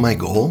still my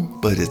goal,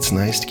 but it's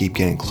nice to keep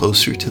getting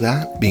closer to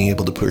that. Being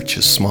able to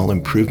purchase small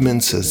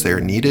improvements as they're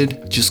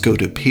needed. Just go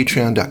to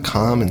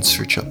patreon.com and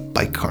search up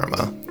Bike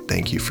Karma.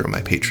 Thank you for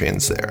my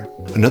patrons there.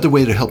 Another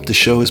way to help the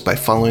show is by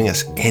following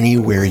us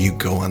anywhere you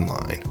go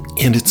online.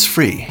 And it's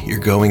free. You're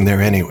going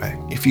there anyway.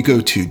 If you go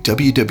to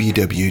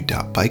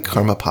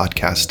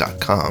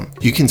www.bikekarmapodcast.com,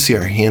 you can see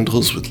our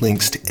handles with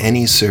links to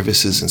any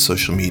services and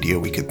social media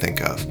we could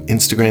think of.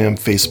 Instagram,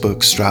 Facebook,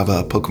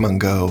 Strava, Pokemon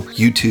Go,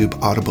 YouTube,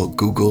 Audible,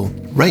 Google.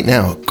 Right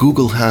now,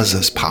 Google has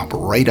us pop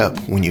right up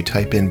when you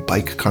type in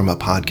Bike Karma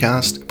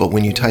Podcast, but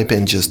when you type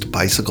in just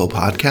Bicycle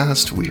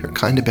Podcast, we are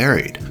kind of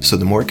buried. So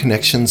the more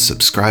connections,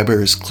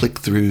 subscribers,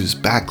 click-throughs,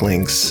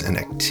 backlinks, and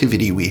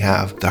activity we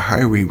have, the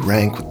higher we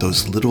rank with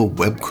those little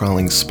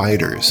web-crawling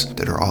spiders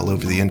that are all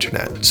over the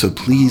internet. So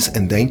please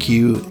and thank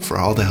you for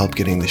all the help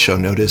getting the show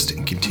noticed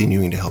and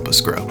continuing to help us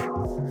grow.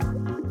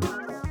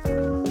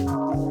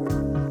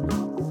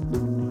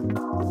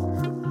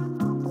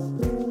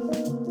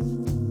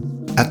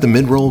 At the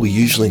mid-roll, we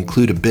usually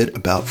include a bit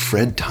about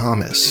Fred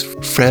Thomas.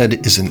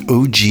 Fred is an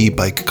OG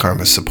Bike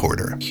Karma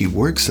supporter. He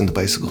works in the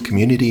bicycle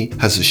community,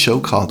 has a show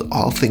called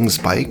All Things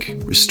Bike,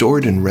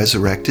 restored and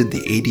resurrected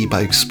the AD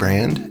Bikes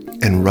brand,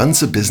 and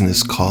runs a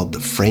business called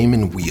The Frame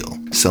and Wheel,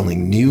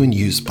 selling new and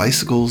used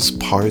bicycles,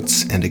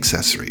 parts, and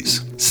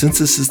accessories. Since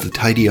this is the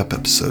Tidy Up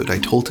episode, I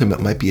told him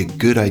it might be a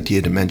good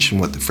idea to mention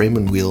what the Frame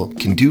and Wheel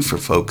can do for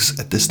folks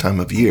at this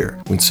time of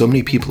year, when so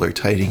many people are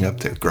tidying up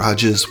their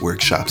garages,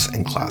 workshops,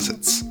 and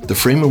closets. The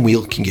Frame and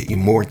Wheel can get you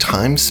more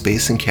time,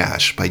 space, and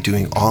cash by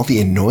doing all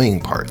the annoying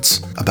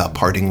parts about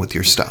parting with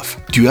your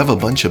stuff. Do you have a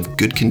bunch of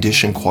good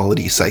condition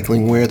quality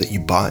cycling wear that you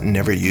bought and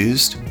never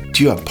used?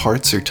 Do you have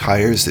parts or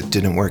tires that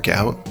didn't work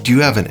out? Do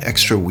you have an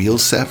extra wheel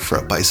set for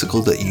a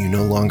bicycle that you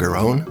no longer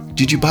own?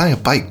 Did you buy a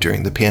bike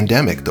during the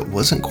pandemic that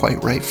wasn't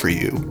quite right for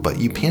you, but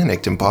you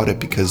panicked and bought it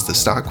because the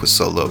stock was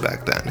so low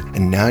back then,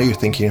 and now you're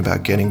thinking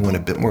about getting one a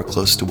bit more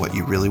close to what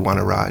you really want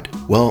to ride?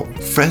 Well,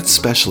 Fred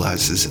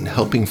specializes in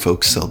helping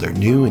folks sell their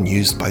new and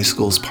used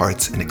bicycles,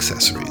 parts, and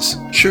accessories.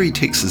 Sure, he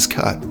takes his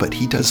cut, but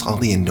he does all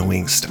the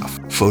annoying stuff.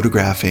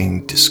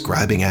 Photographing,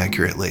 describing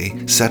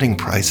accurately, setting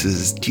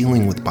prices,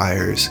 dealing with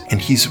buyers,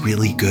 and he's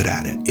really good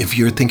at it. If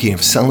you're thinking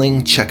of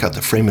selling, check out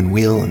the Frame and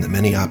Wheel and the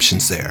many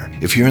options there.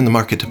 If you're in the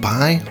market to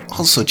buy,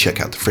 also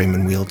check out the Frame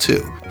and Wheel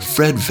too.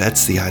 Fred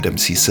vets the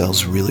items he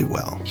sells really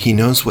well. He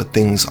knows what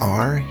things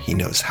are, he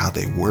knows how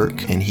they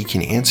work, and he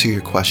can answer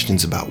your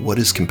questions about what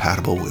is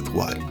compatible with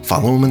what.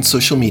 Follow him on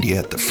social media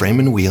at the Frame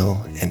and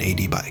Wheel and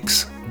AD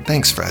Bikes.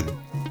 Thanks, Fred.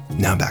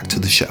 Now back to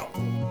the show.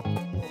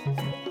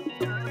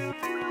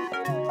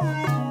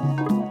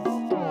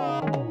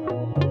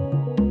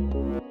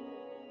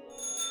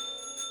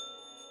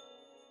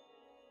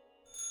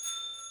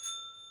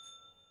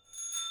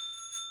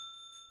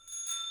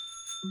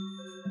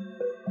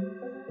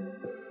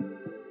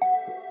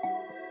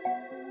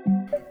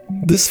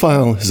 This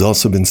file has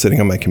also been sitting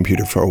on my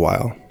computer for a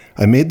while.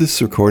 I made this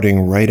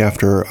recording right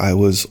after I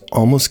was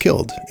almost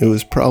killed. It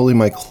was probably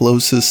my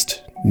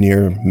closest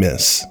near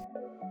miss.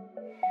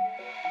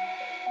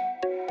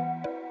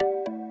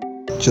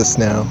 Just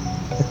now,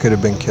 I could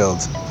have been killed.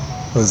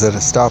 I was at a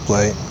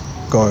stoplight,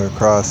 going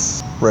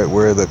across right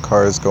where the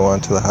cars go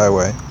onto the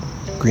highway.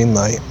 Green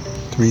light,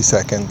 3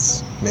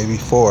 seconds, maybe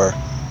 4.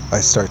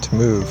 I start to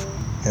move,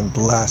 and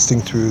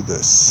blasting through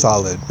the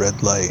solid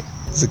red light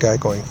is a guy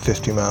going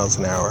 50 miles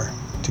an hour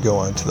to go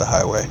onto the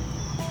highway.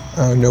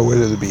 I don't know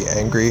whether to be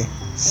angry,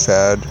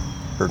 sad,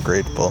 or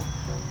grateful.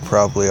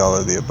 Probably all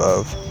of the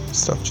above.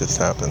 Stuff just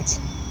happens.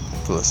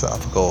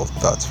 Philosophical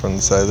thoughts from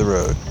the side of the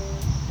road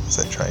as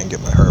I try and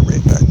get my heart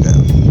rate back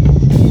down.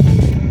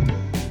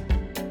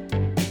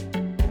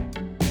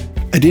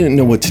 I didn't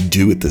know what to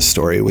do with this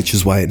story, which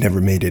is why it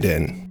never made it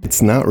in.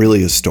 It's not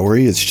really a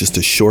story, it's just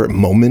a short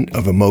moment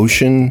of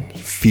emotion,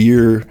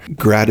 fear,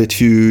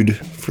 gratitude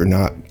for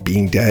not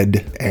being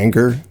dead,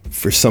 anger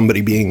for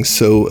somebody being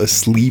so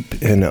asleep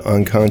and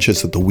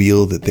unconscious at the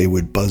wheel that they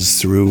would buzz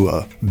through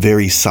a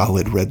very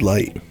solid red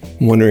light.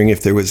 Wondering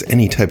if there was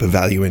any type of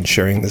value in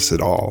sharing this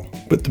at all.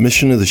 But the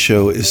mission of the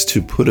show is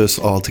to put us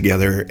all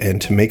together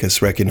and to make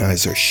us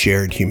recognize our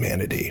shared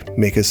humanity,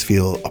 make us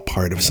feel a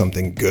part of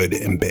something good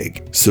and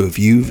big. So if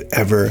you've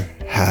ever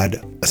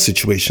had a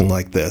situation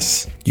like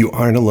this, you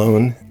aren't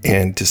alone,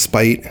 and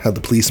despite how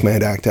the police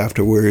might act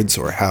afterwards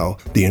or how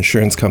the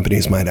insurance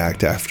companies might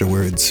act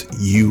afterwards,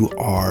 you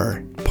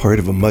are part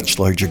of a much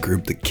larger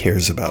group that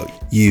cares about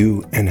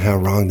you and how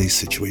wrong these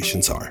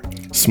situations are.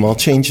 Small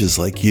changes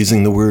like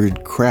using the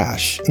word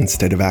crash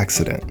instead of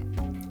accident,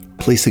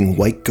 placing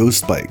white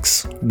ghost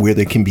bikes where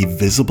they can be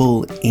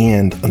visible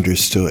and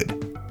understood,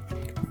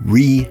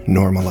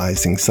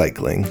 re-normalizing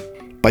cycling.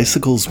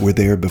 Bicycles were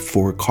there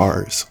before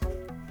cars.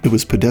 It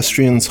was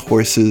pedestrians,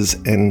 horses,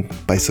 and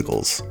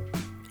bicycles.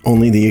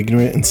 Only the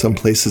ignorant in some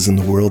places in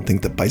the world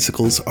think that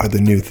bicycles are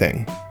the new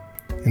thing.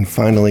 And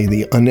finally,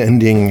 the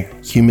unending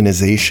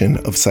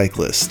humanization of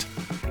cyclists.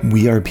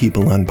 We are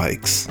people on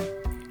bikes.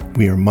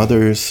 We are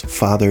mothers,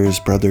 fathers,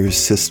 brothers,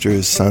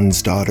 sisters,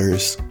 sons,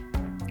 daughters.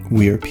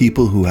 We are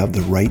people who have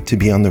the right to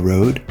be on the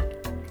road.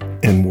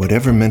 And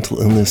whatever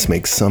mental illness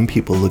makes some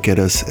people look at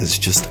us as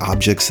just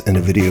objects in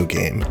a video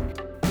game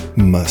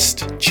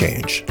must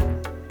change.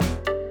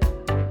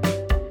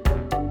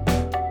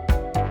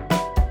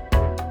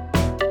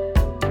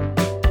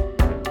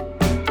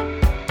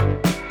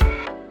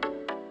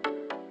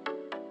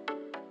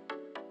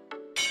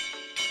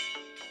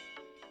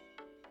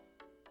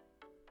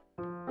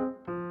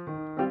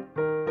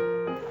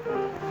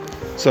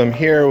 So I'm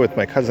here with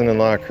my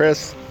cousin-in-law,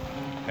 Chris.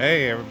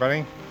 Hey,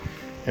 everybody.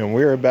 And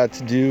we're about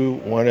to do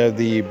one of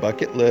the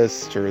bucket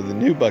list, or the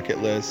new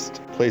bucket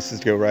list, places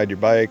to go ride your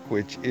bike,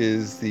 which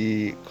is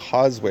the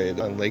Causeway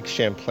on Lake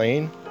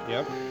Champlain.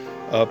 Yep.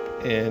 Up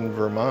in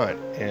Vermont.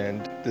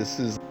 And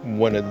this is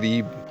one of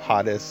the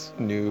hottest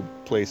new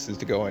places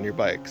to go on your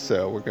bike.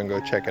 So we're going to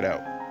go check it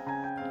out.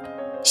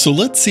 So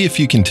let's see if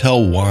you can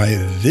tell why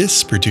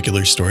this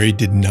particular story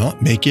did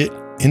not make it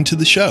into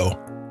the show.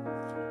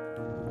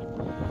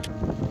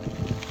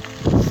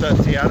 So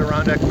it's the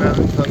Adirondack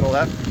Mountains on the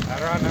left.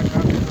 Adirondack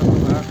Mountains on the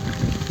left.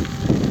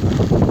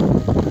 Go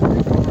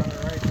on the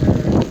right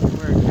there. This is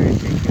where Jay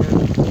Peak is.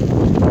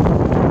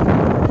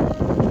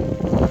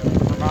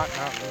 Vermont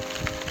Mountains.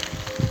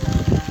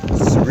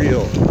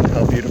 Surreal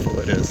how beautiful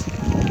it is.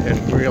 And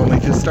we only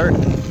just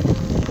started.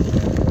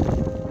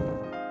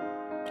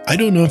 I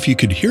don't know if you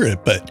could hear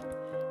it, but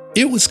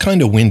It was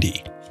kind of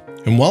windy,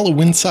 and while a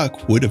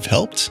windsock would have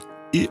helped,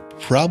 it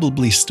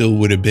probably still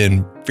would have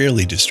been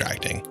fairly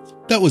distracting.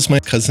 That was my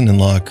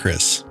cousin-in-law,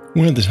 Chris.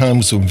 One of the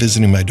times when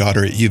visiting my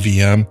daughter at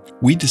UVM,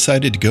 we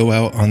decided to go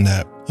out on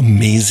that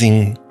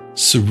amazing,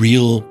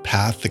 surreal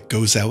path that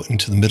goes out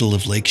into the middle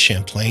of Lake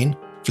Champlain.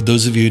 For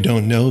those of you who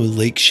don't know,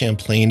 Lake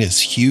Champlain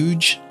is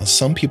huge.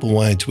 Some people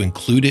wanted to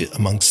include it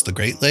amongst the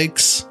Great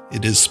Lakes.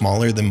 It is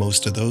smaller than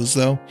most of those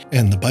though.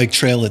 And the bike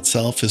trail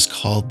itself is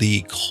called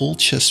the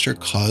Colchester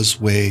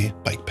Causeway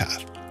Bike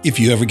Path. If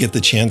you ever get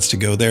the chance to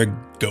go there,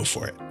 go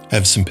for it. I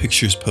have some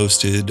pictures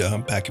posted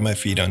back in my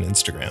feed on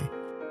Instagram.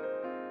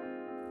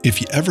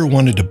 If you ever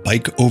wanted to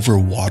bike over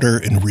water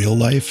in real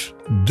life,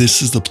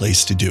 this is the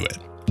place to do it.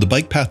 The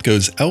bike path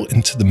goes out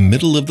into the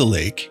middle of the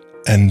lake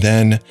and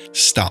then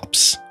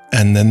stops.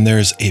 And then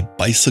there's a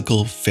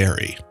bicycle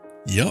ferry.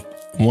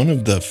 Yep, one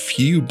of the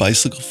few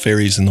bicycle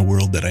ferries in the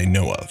world that I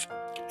know of.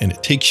 And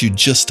it takes you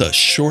just a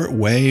short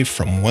way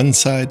from one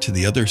side to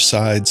the other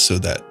side so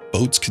that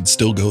boats could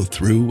still go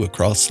through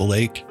across the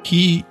lake.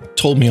 He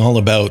told me all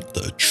about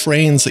the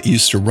trains that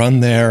used to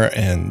run there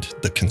and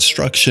the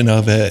construction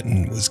of it,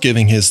 and was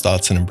giving his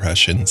thoughts and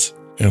impressions.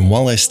 And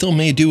while I still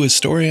may do a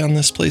story on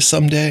this place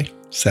someday,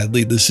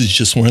 sadly, this is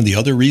just one of the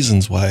other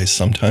reasons why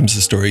sometimes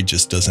the story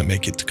just doesn't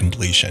make it to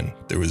completion.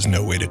 There was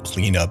no way to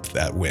clean up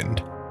that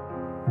wind.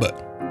 But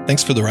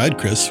thanks for the ride,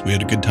 Chris. We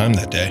had a good time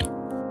that day.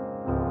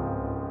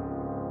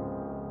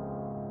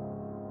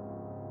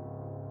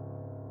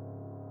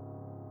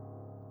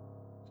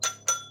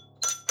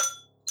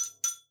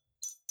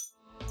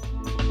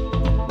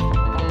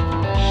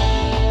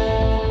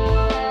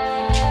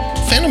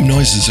 Phantom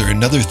noises are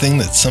another thing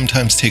that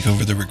sometimes take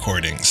over the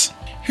recordings.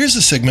 Here's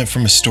a segment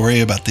from a story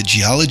about the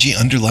geology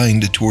underlying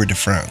the Tour de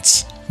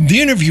France.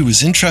 The interview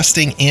was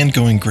interesting and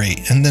going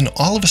great, and then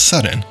all of a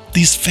sudden,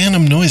 these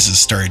phantom noises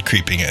started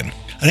creeping in.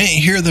 I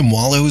didn't hear them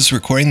while I was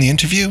recording the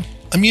interview.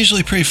 I'm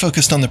usually pretty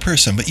focused on the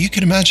person, but you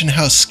can imagine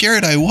how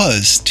scared I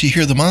was to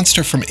hear the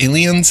monster from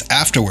Aliens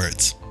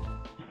afterwards.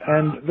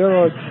 And there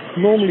are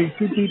normally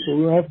two people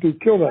who have to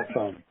kill that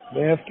time.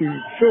 They have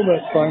to fill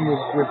that time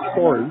with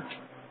stories,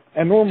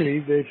 and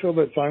normally they fill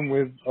that time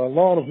with a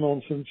lot of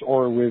nonsense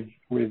or with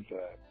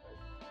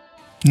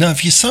Now,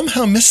 if you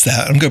somehow missed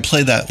that, I'm going to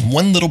play that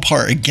one little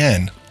part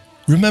again.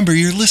 Remember,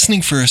 you're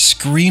listening for a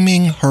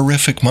screaming,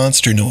 horrific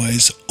monster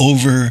noise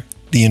over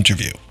the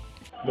interview.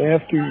 They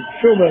have to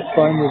fill that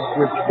time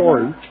with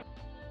stories.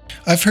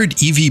 I've heard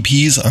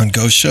EVPs on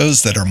ghost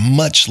shows that are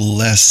much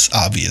less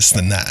obvious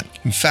than that.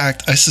 In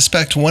fact, I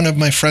suspect one of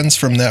my friends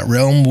from that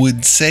realm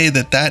would say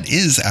that that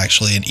is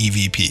actually an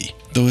EVP.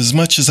 Though as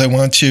much as I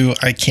want to,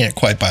 I can't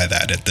quite buy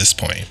that at this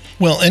point.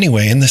 Well,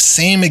 anyway, in the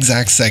same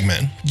exact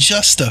segment,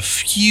 just a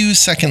few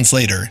seconds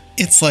later,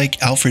 it's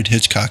like Alfred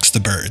Hitchcock's The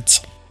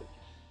Birds.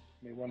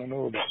 They want to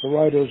know about the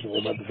riders or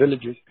about the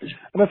villages.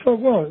 And I thought,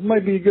 well, it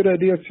might be a good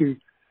idea to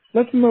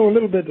let them know a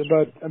little bit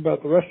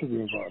about the rest of the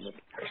environment.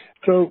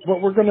 So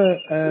what we're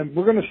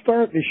gonna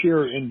start this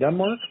year in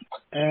Denmark,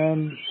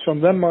 and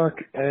from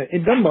Denmark,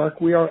 in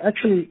Denmark we're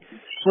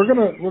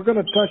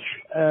gonna touch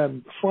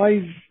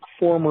 5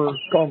 former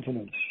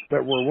continents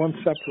that were once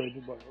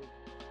separated by ocean.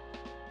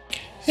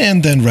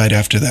 And then right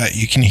after that,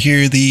 you can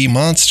hear the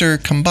monster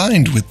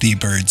combined with the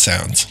bird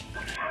sounds.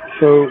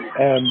 So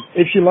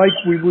if you like,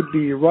 we would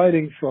be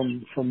riding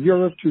from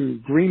Europe to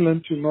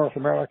Greenland to North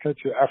America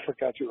to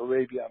Africa to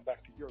Arabia and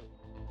back to Europe.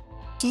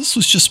 So this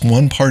was just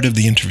one part of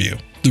the interview.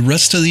 The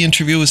rest of the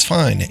interview was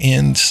fine,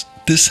 and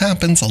this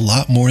happens a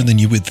lot more than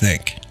you would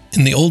think.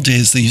 In the old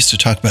days, they used to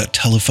talk about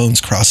telephones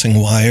crossing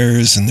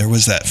wires, and there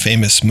was that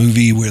famous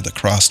movie where they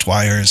crossed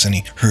wires and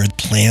he heard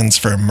plans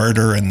for a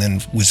murder and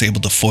then was able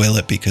to foil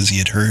it because he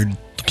had heard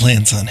the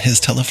plans on his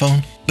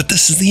telephone. But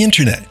this is the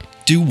internet.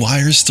 Do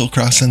wires still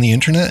cross on the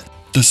internet?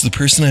 Does the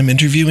person I'm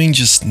interviewing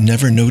just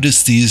never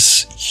notice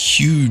these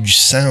huge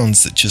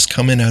sounds that just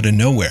come in out of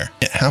nowhere?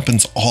 It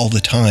happens all the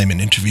time in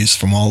interviews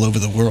from all over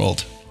the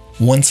world.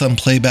 Once on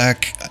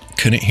playback, I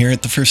couldn't hear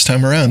it the first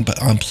time around, but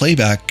on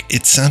playback,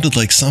 it sounded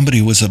like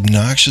somebody was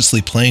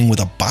obnoxiously playing with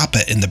a bop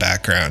it in the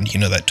background. You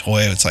know that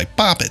toy? It's like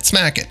bop it,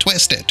 smack it,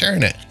 twist it,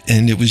 turn it.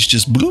 And it was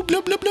just bloop,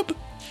 bloop, bloop, bloop.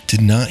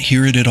 Did not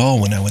hear it at all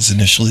when I was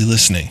initially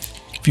listening.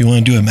 If you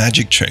want to do a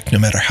magic trick, no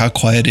matter how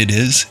quiet it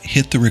is,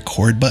 hit the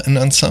record button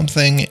on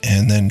something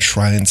and then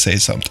try and say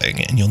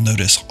something, and you'll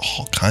notice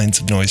all kinds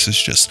of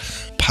noises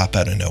just pop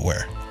out of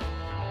nowhere.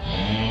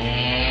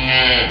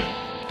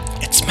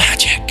 It's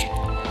magic.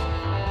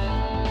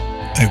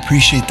 I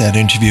appreciate that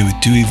interview with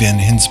Dewey Van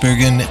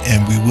Hinsbergen,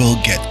 and we will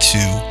get to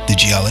the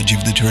geology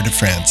of the Tour de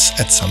France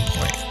at some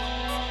point.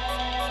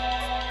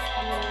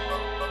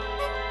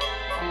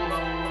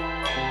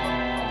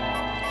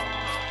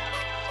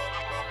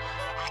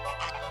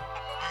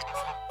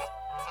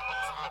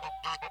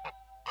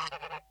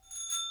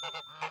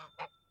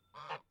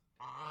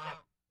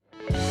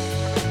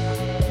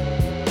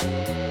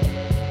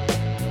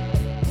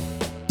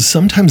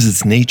 Sometimes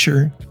it's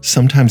nature,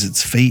 sometimes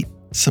it's fate,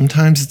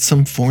 Sometimes it's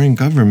some foreign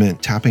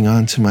government tapping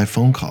onto my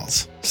phone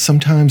calls.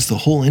 Sometimes the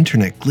whole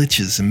internet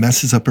glitches and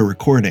messes up a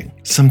recording.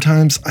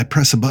 Sometimes I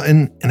press a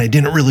button and I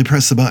didn't really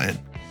press the button.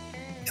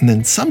 And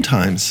then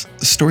sometimes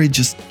the story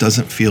just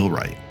doesn't feel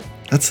right.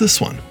 That's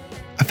this one.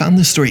 I found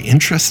this story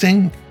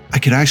interesting. I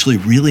could actually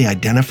really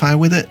identify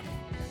with it,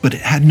 but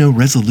it had no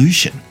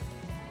resolution.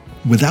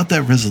 Without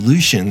that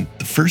resolution,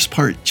 the first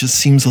part just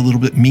seems a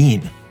little bit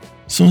mean.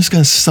 So I'm just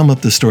going to sum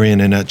up the story in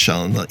a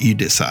nutshell and let you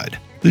decide.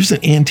 There's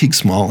an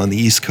antiques mall on the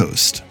East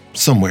Coast,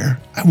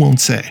 somewhere, I won't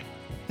say.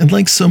 And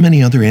like so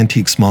many other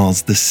antiques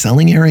malls, the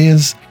selling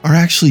areas are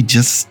actually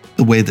just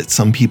the way that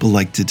some people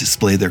like to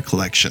display their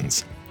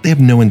collections. They have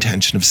no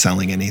intention of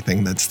selling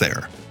anything that's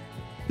there.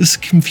 This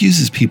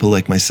confuses people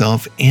like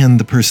myself and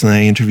the person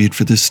I interviewed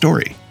for this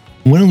story.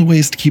 One of the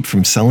ways to keep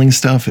from selling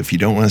stuff, if you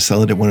don't want to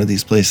sell it at one of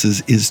these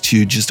places, is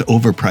to just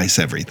overprice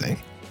everything.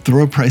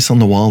 Throw a price on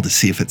the wall to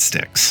see if it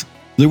sticks.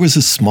 There was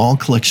a small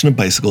collection of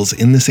bicycles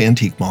in this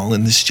antique mall,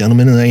 and this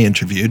gentleman that I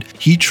interviewed,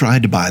 he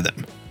tried to buy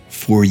them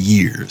for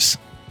years.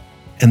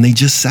 And they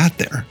just sat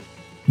there.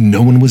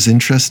 No one was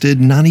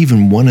interested. Not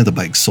even one of the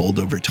bikes sold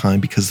over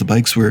time because the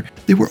bikes were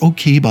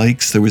okay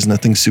bikes. There was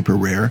nothing super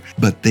rare,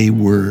 but they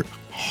were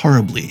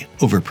horribly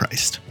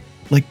overpriced.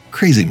 Like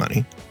crazy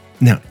money.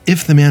 Now,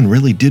 if the man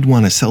really did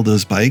want to sell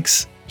those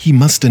bikes, he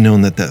must have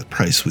known that that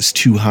price was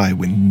too high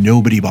when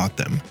nobody bought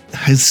them.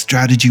 His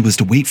strategy was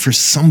to wait for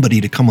somebody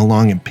to come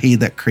along and pay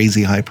that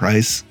crazy high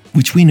price,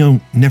 which we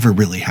know never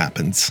really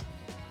happens.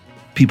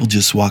 People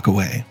just walk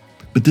away.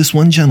 But this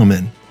one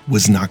gentleman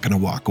was not going to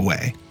walk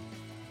away.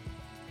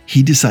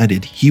 He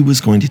decided he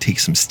was going to take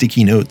some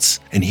sticky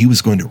notes and he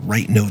was going to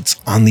write notes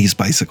on these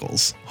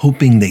bicycles,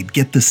 hoping they'd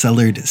get the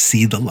seller to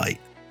see the light.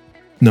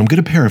 Now, I'm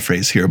going to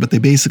paraphrase here, but they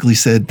basically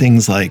said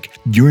things like,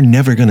 "You're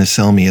never going to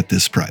sell me at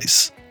this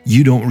price.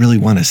 You don't really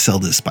want to sell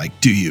this bike,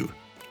 do you?"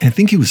 And I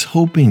think he was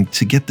hoping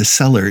to get the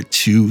seller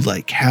to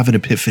have an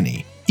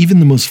epiphany. Even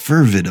the most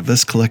fervid of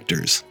us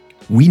collectors,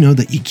 we know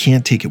that you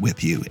can't take it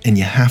with you and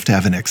you have to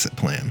have an exit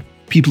plan.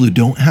 People who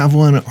don't have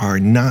one are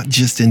not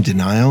just in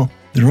denial,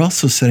 they're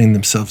also setting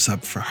themselves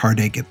up for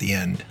heartache at the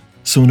end.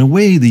 So in a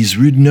way, these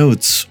rude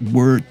notes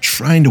were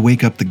trying to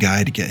wake up the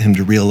guy to get him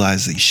to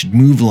realize that he should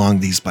move along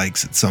these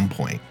bikes at some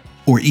point.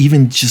 Or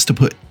even just to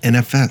put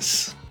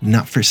NFS,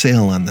 not for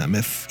sale, on them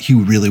if he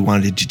really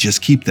wanted to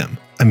just keep them.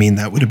 I mean,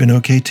 that would have been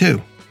okay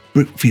too.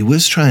 But if he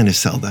was trying to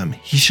sell them,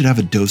 he should have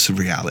a dose of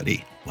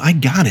reality. I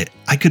got it.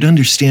 I could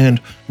understand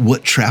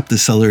what trap the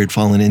seller had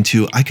fallen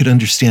into. I could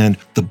understand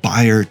the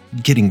buyer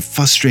getting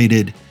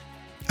frustrated.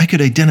 I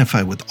could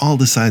identify with all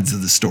the sides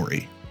of the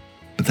story.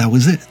 But that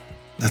was it.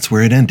 That's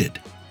where it ended.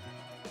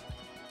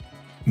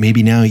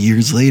 Maybe now,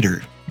 years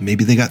later,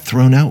 maybe they got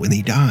thrown out when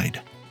he died.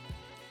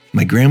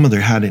 My grandmother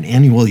had an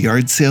annual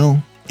yard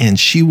sale, and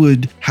she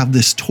would have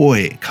this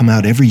toy come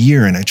out every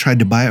year, and I tried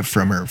to buy it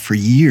from her for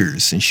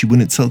years, and she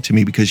wouldn't sell it to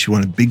me because she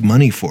wanted big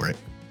money for it.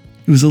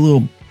 It was a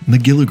little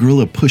Magilla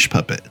Gorilla push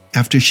puppet.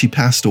 After she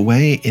passed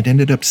away, it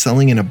ended up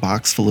selling in a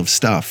box full of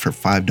stuff for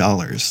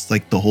 $5,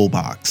 like the whole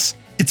box.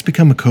 It's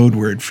become a code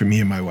word for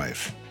me and my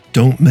wife.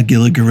 Don't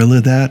Magilla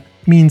Gorilla that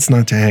means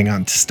not to hang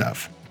on to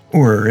stuff.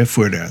 Or if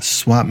we're at a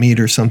swap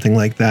meet or something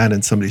like that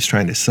and somebody's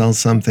trying to sell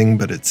something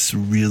but it's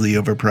really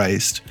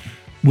overpriced,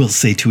 we'll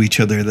say to each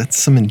other, that's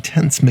some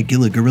intense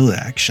Magilla Gorilla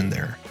action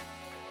there.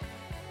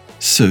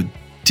 So,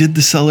 did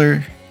the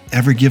seller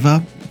ever give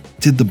up?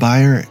 Did the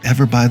buyer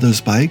ever buy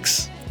those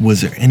bikes? Was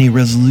there any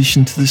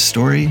resolution to this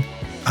story?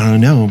 I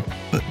don't know,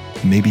 but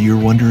maybe you're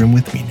wondering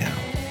with me now.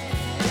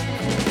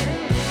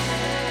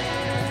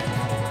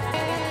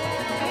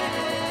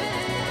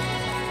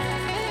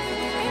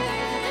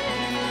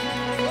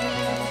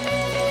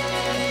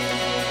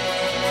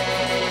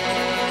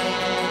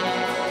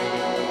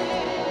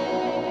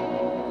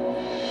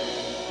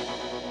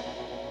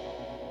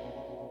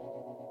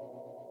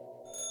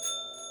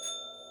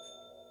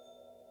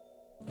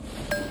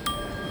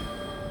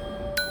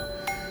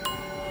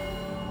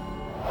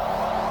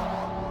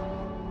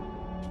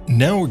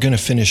 Now we're going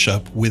to finish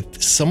up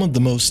with some of the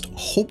most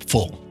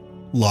hopeful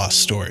lost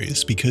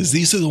stories, because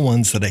these are the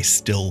ones that I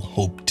still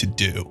hope to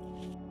do.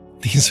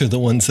 These are the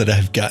ones that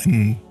I've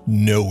gotten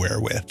nowhere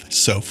with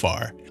so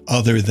far,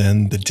 other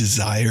than the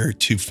desire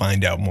to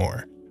find out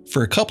more.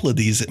 For a couple of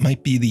these, it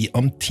might be the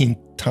umpteenth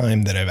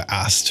time that I've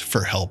asked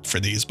for help for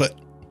these, but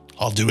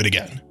I'll do it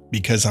again,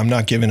 because I'm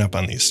not giving up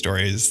on these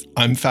stories.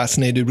 I'm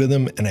fascinated with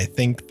them, and I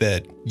think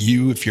that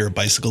you, if you're a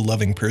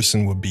bicycle-loving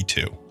person, would be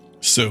too.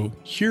 So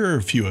here are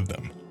a few of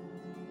them.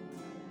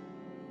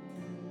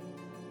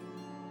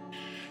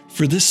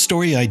 For this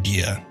story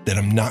idea that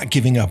I'm not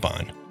giving up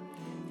on,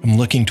 I'm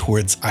looking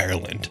towards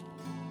Ireland.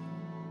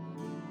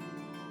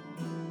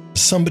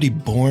 Somebody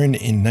born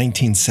in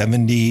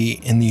 1970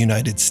 in the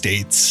United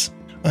States,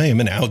 I am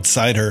an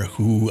outsider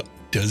who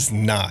does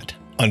not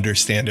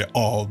understand at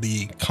all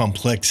the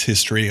complex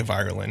history of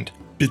Ireland.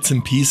 Bits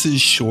and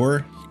pieces,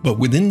 sure, but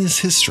within this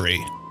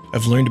history,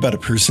 I've learned about a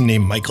person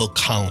named Michael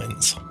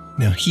Collins.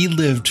 Now, he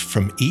lived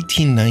from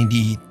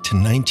 1890 to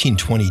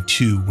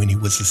 1922 when he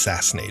was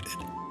assassinated.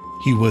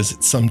 He was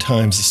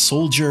sometimes a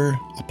soldier,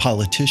 a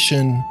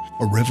politician,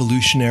 a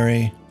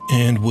revolutionary,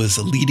 and was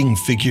a leading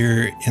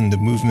figure in the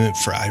movement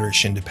for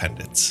Irish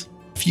independence.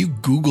 If you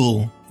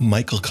Google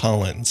Michael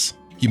Collins,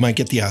 you might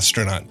get the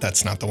astronaut.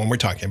 That's not the one we're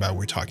talking about.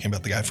 We're talking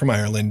about the guy from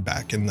Ireland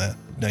back in the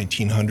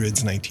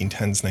 1900s,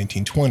 1910s,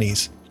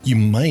 1920s. You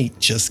might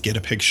just get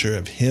a picture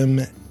of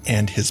him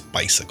and his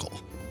bicycle.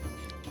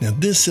 Now,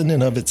 this in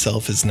and of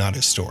itself is not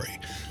a story.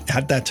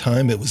 At that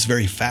time, it was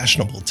very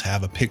fashionable to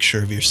have a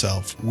picture of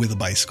yourself with a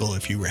bicycle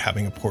if you were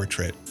having a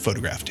portrait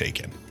photograph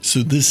taken. So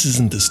this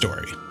isn't the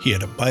story. He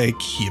had a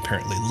bike. He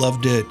apparently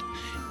loved it.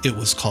 It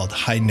was called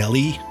High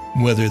Nelly.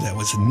 Whether that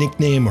was a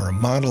nickname or a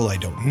model, I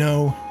don't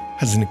know.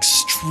 Has an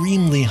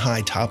extremely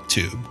high top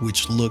tube,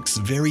 which looks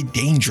very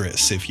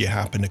dangerous if you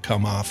happen to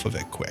come off of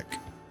it quick.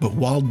 But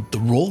while the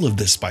role of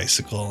this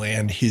bicycle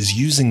and his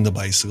using the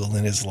bicycle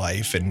in his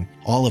life and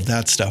all of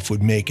that stuff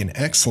would make an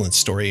excellent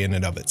story in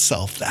and of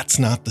itself, that's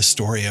not the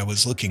story I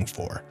was looking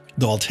for.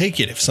 Though I'll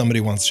take it if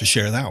somebody wants to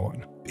share that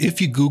one.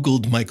 If you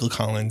Googled Michael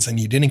Collins and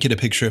you didn't get a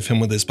picture of him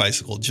with his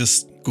bicycle,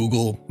 just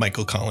Google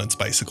Michael Collins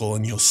bicycle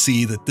and you'll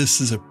see that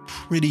this is a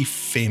pretty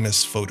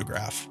famous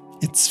photograph.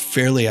 It's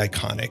fairly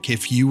iconic.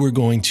 If you were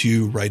going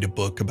to write a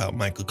book about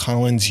Michael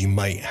Collins, you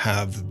might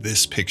have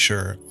this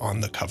picture on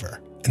the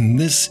cover. And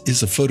this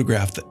is a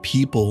photograph that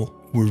people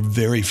were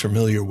very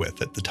familiar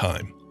with at the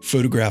time.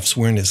 Photographs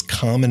weren't as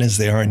common as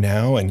they are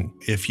now, and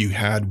if you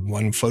had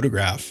one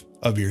photograph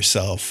of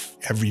yourself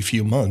every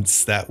few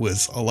months, that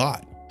was a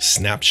lot.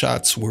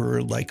 Snapshots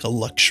were like a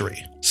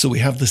luxury. So we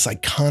have this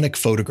iconic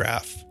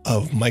photograph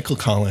of Michael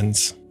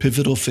Collins,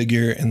 pivotal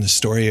figure in the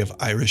story of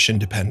Irish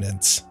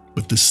independence.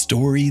 But the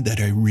story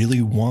that I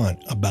really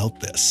want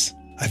about this,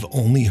 I've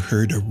only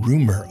heard a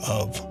rumor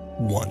of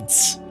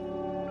once.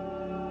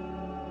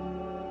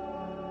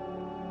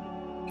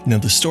 Now,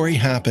 the story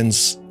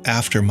happens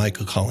after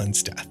Michael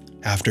Collins' death,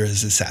 after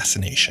his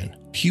assassination.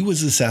 He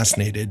was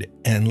assassinated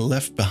and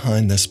left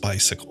behind this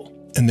bicycle.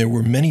 And there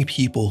were many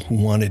people who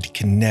wanted to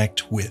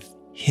connect with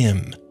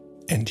him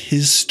and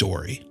his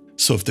story.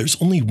 So if there's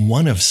only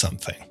one of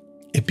something,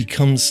 it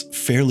becomes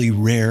fairly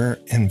rare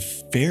and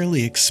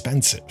fairly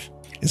expensive.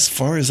 As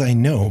far as I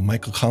know,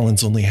 Michael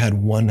Collins only had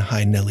one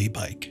High Nelly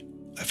bike.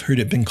 I've heard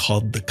it been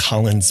called the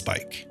Collins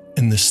bike.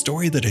 And the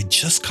story that I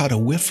just caught a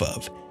whiff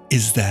of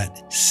is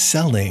that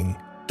selling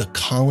the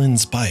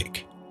Collins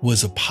bike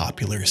was a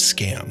popular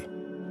scam.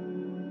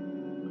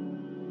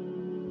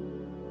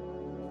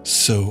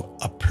 So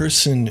a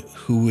person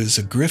who was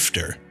a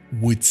grifter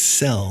would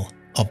sell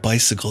a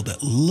bicycle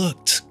that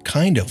looked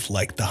kind of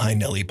like the High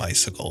Nelly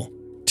bicycle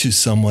to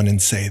someone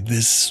and say,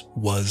 this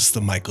was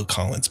the Michael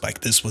Collins bike,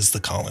 this was the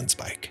Collins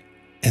bike.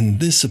 And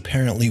this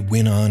apparently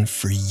went on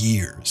for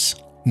years.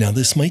 Now,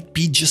 this might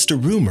be just a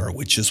rumor,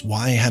 which is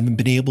why I haven't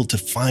been able to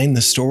find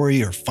the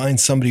story or find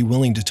somebody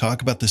willing to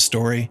talk about the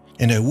story.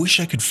 And I wish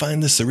I could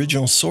find this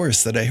original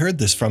source that I heard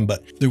this from,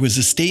 but there was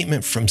a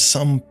statement from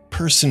some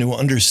person who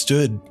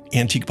understood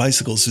antique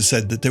bicycles who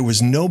said that there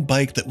was no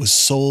bike that was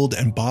sold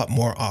and bought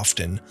more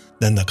often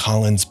than the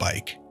Collins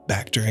bike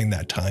back during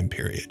that time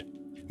period.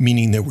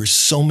 Meaning there were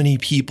so many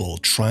people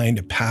trying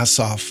to pass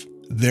off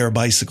their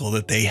bicycle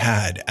that they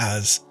had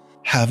as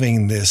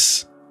having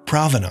this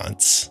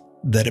provenance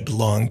that it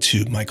belonged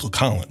to Michael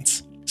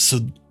Collins. So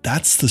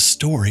that's the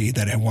story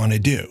that I want to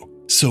do.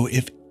 So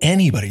if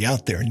anybody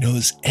out there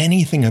knows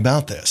anything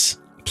about this,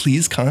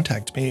 please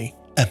contact me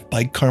at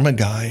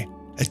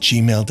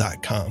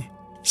bikekarmaguy@gmail.com.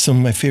 Some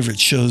of my favorite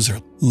shows are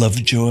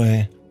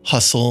Lovejoy,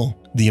 Hustle,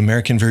 the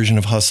American version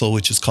of Hustle,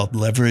 which is called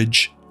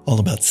Leverage,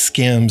 all about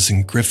scams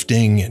and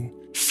grifting and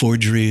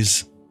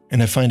forgeries.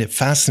 And I find it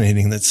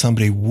fascinating that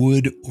somebody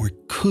would or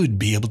could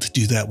be able to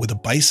do that with a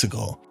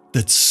bicycle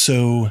that's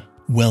so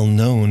well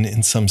known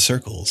in some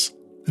circles.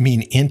 I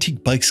mean,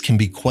 antique bikes can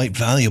be quite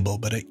valuable,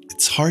 but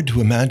it's hard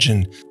to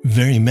imagine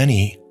very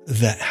many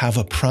that have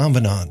a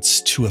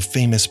provenance to a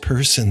famous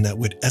person that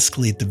would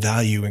escalate the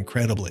value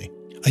incredibly.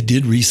 I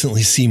did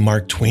recently see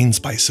Mark Twain's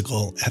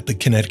bicycle at the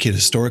Connecticut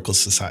Historical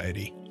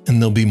Society, and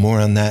there'll be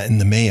more on that in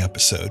the May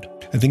episode.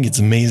 I think it's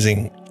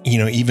amazing,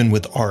 even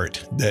with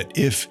art, that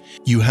if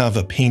you have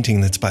a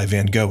painting that's by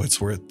Van Gogh, it's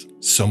worth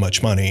so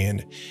much money.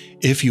 And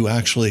if you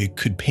actually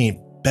could paint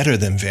better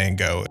than Van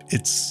Gogh,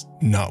 it's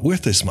not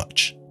worth as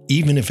much.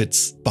 Even if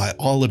it's by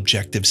all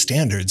objective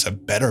standards a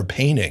better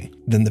painting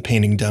than the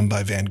painting done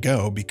by Van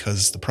Gogh,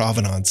 because the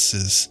provenance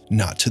is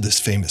not to this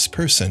famous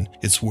person,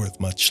 it's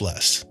worth much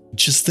less.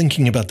 Just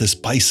thinking about this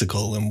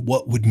bicycle and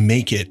what would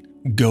make it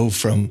go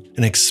from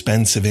an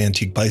expensive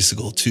antique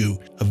bicycle to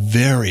a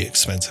very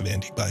expensive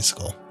antique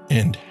bicycle,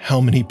 and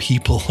how many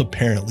people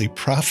apparently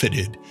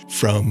profited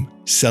from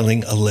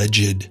selling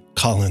alleged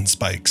Collins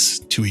bikes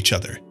to each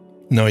other.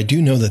 Now, I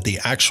do know that the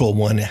actual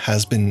one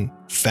has been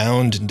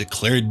found and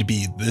declared to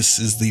be this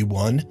is the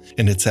one,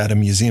 and it's at a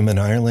museum in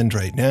Ireland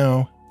right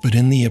now. But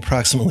in the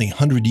approximately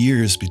 100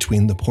 years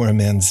between the poor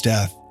man's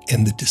death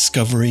and the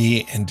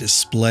discovery and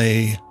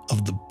display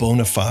of the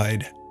bona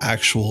fide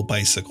actual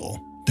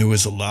bicycle, there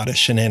was a lot of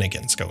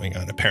shenanigans going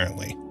on,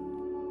 apparently.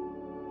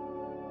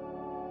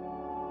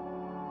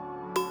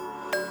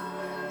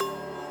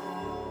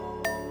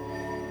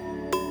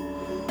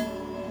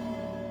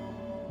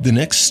 The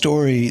next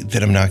story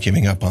that I'm not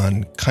giving up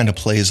on kind of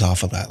plays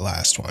off of that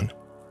last one.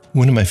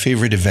 One of my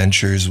favorite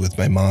adventures with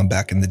my mom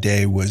back in the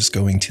day was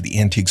going to the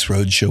Antiques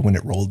Roadshow when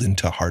it rolled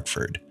into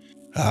Hartford.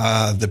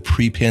 The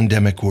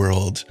pre-pandemic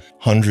world,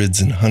 hundreds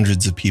and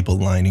hundreds of people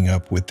lining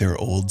up with their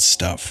old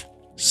stuff.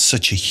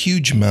 Such a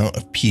huge amount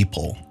of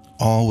people,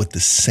 all with the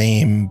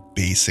same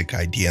basic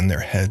idea in their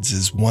heads,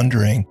 is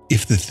wondering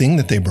if the thing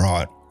that they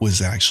brought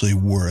was actually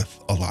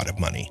worth a lot of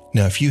money.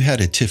 Now, if you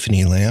had a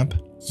Tiffany lamp,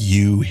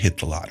 you hit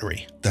the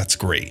lottery. That's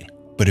great.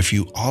 But if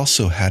you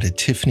also had a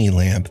Tiffany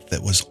lamp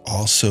that was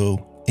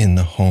also in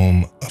the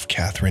home of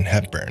Katharine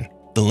Hepburn,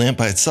 the lamp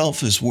by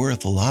itself is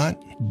worth a lot,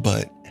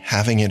 but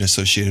having it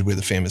associated with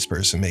a famous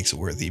person makes it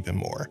worth even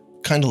more.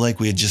 Kind of like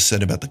we had just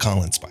said about the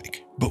Collins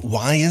bike. But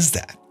why is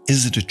that?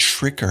 Is it a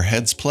trick our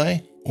heads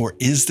play? Or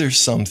is there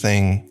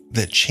something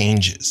that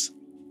changes?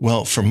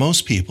 Well, for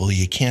most people,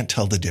 you can't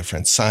tell the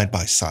difference side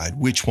by side,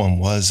 which one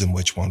was and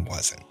which one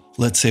wasn't.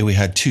 Let's say we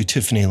had two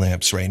Tiffany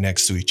lamps right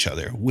next to each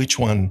other. Which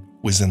one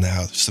was in the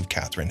house of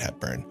Katharine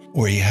Hepburn?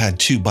 Or you had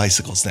two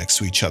bicycles next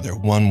to each other.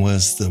 One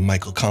was the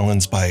Michael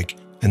Collins bike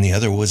and the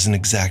other was an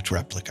exact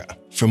replica.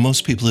 For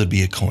most people, it'd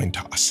be a coin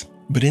toss.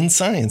 But in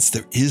science,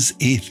 there is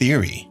a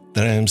theory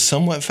that I am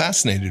somewhat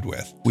fascinated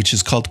with, which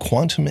is called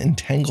quantum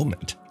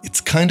entanglement. It's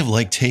kind of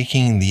like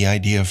taking the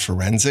idea of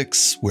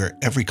forensics, where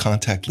every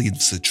contact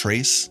leaves a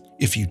trace.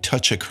 If you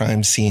touch a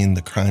crime scene,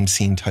 the crime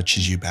scene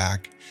touches you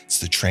back. It's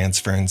the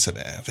transference of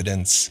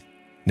evidence.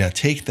 Now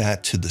take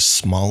that to the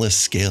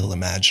smallest scale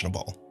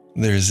imaginable.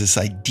 There's this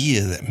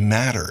idea that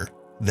matter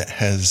that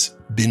has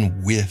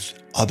been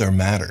with other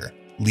matter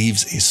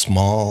leaves a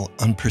small,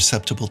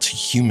 unperceptible to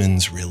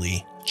humans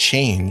really,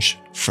 change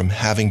from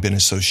having been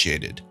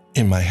associated.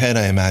 In my head,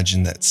 I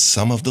imagine that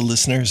some of the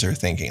listeners are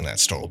thinking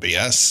that's total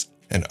BS,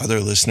 and other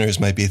listeners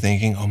might be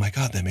thinking, oh my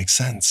God, that makes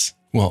sense.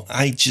 Well,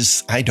 I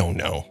don't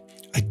know.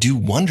 I do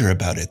wonder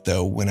about it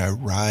though when I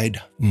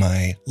ride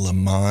my Le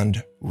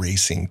Mans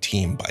racing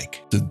team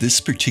bike. So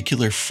this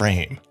particular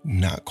frame,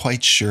 not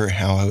quite sure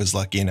how I was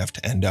lucky enough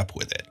to end up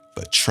with it,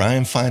 but try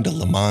and find a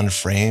Le Mans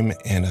frame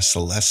in a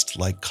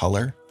Celeste-like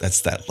color.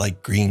 That's that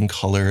light green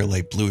color,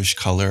 light bluish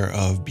color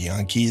of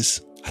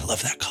Bianchi's. I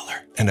love that color.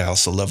 And I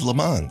also love Le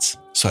Mans.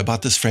 So I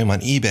bought this frame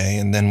on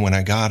eBay, and then when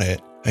I got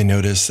it, I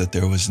noticed that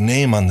there was a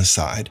name on the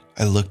side.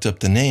 I looked up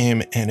the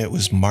name and it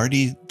was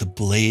Marty the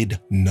Blade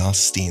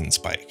Nostein's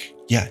bike.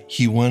 Yeah,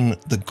 he won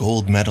the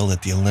gold medal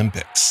at the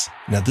Olympics.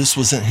 Now, this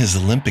wasn't his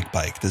Olympic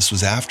bike. This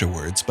was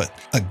afterwards, but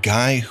a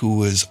guy who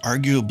was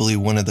arguably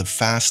one of the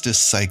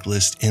fastest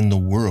cyclists in the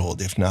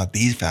world, if not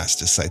the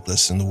fastest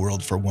cyclist in the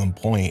world for one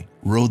point,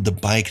 rode the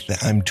bike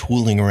that I'm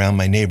tooling around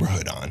my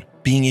neighborhood on.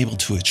 Being able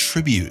to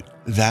attribute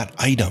that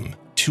item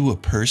to a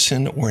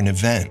person or an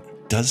event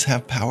does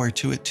have power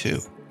to it too.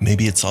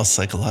 Maybe it's all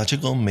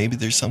psychological, maybe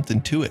there's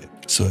something to it.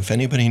 So if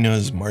anybody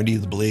knows Marty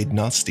the Blade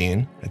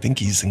Nostein, I think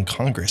he's in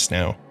Congress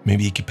now,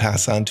 maybe you could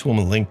pass on to him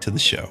a link to the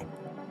show.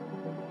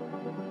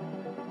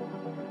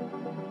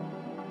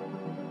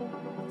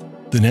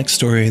 The next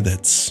story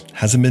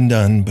hasn't been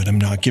done, but I'm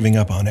not giving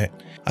up on it.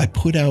 I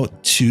put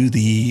out to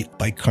the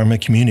Bike Karma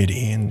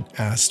community and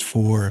asked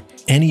for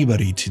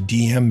anybody to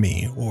DM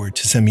me or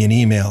to send me an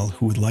email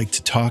who would like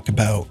to talk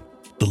about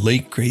the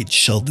late great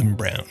Sheldon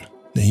Brown.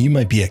 Now, you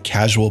might be a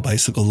casual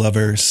bicycle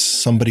lover,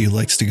 somebody who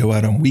likes to go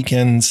out on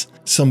weekends,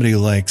 somebody who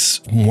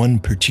likes one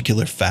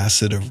particular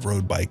facet of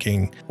road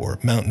biking or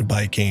mountain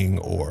biking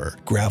or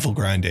gravel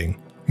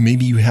grinding.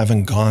 Maybe you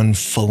haven't gone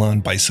full-on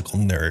bicycle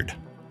nerd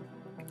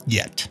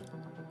yet.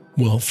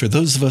 Well, for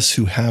those of us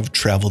who have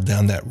traveled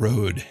down that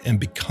road and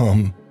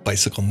become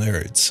bicycle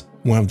nerds,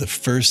 one of the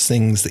first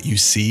things that you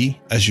see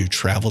as you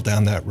travel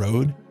down that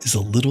road is a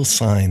little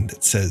sign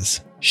that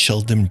says,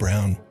 Sheldon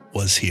Brown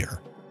was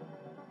here.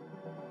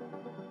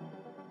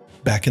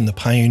 Back in the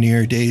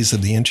pioneer days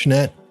of the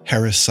internet,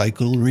 Harris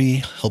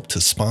Cyclery helped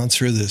to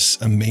sponsor this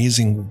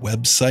amazing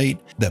website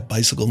that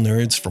bicycle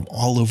nerds from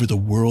all over the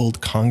world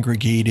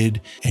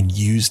congregated and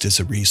used as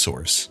a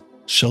resource.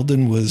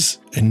 Sheldon was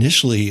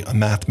initially a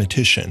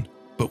mathematician,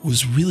 but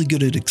was really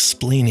good at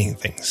explaining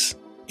things.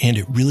 And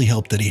it really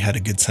helped that he had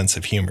a good sense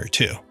of humor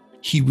too.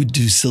 He would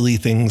do silly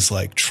things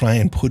like try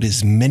and put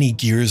as many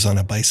gears on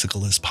a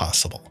bicycle as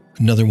possible.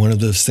 Another one of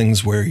those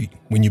things where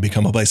when you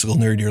become a bicycle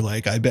nerd, you're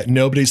like, I bet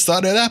nobody's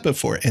thought of that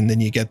before. And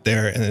then you get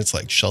there and it's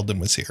like Sheldon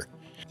was here.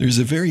 There's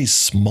a very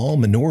small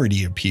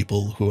minority of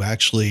people who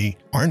actually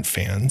aren't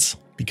fans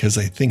because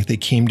I think they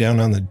came down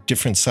on the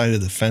different side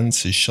of the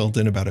fence as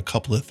Sheldon about a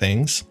couple of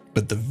things.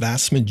 But the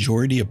vast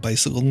majority of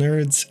bicycle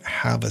nerds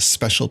have a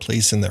special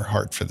place in their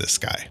heart for this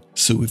guy.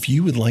 So if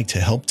you would like to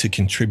help to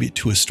contribute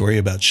to a story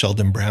about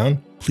Sheldon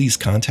Brown, please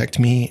contact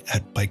me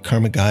at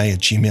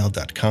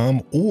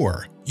bikekarmaguy@gmail.com,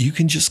 or you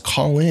can just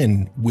call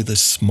in with a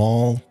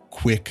small,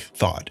 quick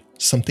thought,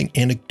 something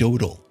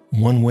anecdotal,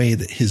 one way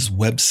that his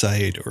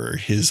website or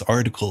his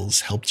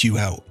articles helped you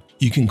out.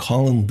 You can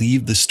call and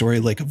leave the story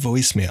like a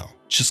voicemail.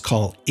 Just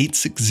call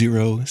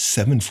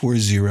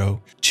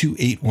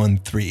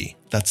 860-740-2813.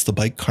 That's the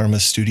Bike Karma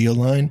studio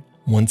line.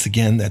 Once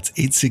again, that's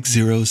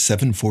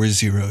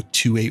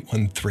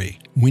 860-740-2813.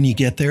 When you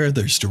get there,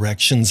 there's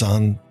directions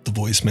on the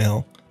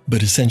voicemail,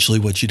 but essentially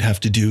what you'd have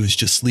to do is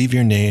just leave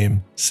your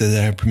name, say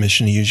that I have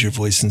permission to use your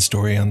voice and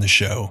story on the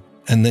show,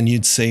 and then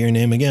you'd say your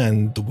name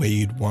again the way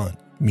you'd want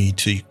me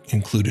to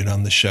include it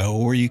on the show,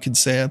 or you could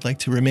say I'd like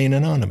to remain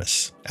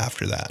anonymous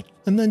after that,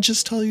 and then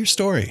just tell your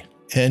story.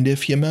 And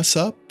if you mess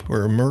up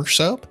or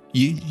mess up,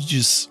 you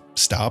just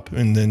stop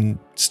and then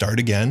start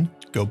again.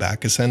 Go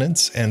back a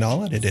sentence, and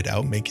I'll edit it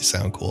out, make you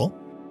sound cool.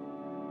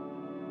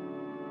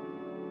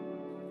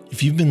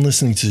 If you've been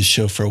listening to the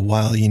show for a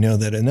while, you know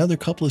that another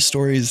couple of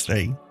stories that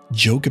I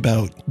joke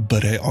about,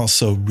 but I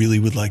also really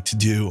would like to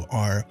do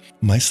are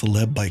my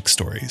celeb bike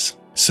stories.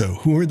 So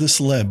who are the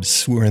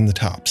celebs who are in the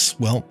tops?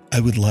 Well,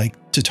 I would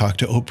like to talk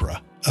to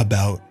Oprah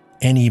about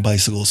any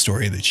bicycle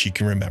story that she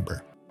can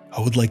remember. I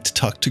would like to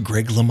talk to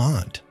Greg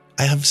LeMond.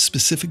 I have a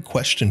specific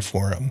question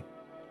for him.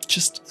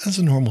 Just as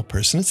a normal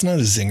person, it's not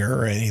a zinger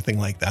or anything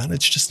like that.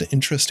 It's just an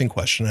interesting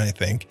question, I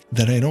think,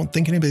 that I don't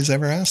think anybody's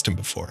ever asked him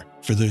before.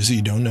 For those of you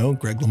who don't know,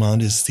 Greg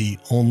LeMond is the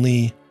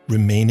only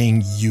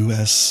remaining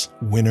U.S.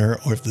 winner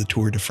of the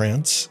Tour de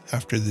France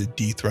after the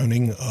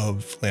dethroning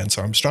of Lance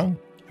Armstrong.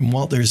 And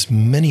while there's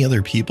many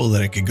other people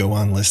that I could go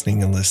on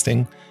listing, I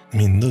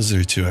mean, those are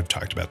the two I've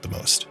talked about the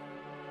most.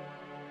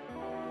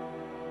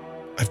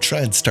 I've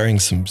tried starting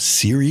some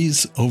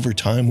series over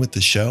time with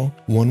the show.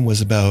 One was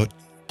about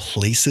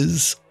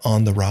places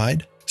on the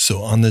ride.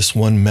 So on this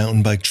one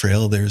mountain bike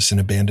trail, there's an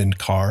abandoned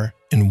car.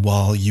 And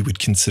while you would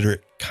consider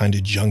it kind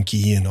of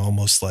junky and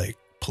almost like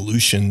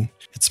pollution,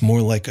 it's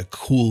more like a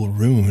cool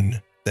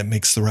ruin that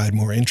makes the ride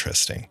more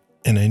interesting.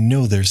 And I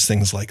know there's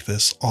things like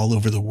this all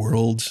over the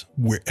world,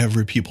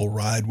 wherever people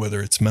ride,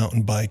 whether it's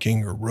mountain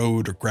biking or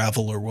road or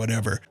gravel or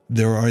whatever,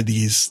 there are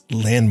these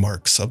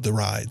landmarks of the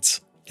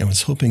rides. I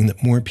was hoping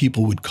that more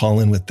people would call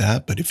in with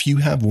that, but if you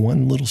have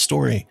one little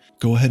story,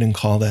 go ahead and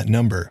call that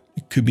number.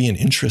 It could be an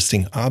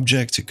interesting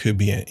object. It could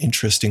be an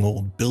interesting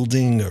old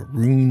building, a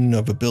ruin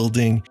of a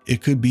building.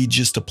 It could be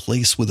just a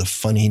place with a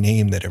funny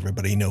name that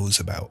everybody knows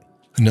about.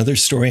 Another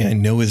story I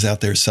know is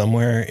out there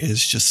somewhere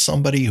is just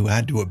somebody who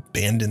had to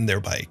abandon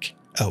their bike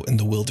out in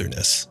the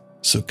wilderness.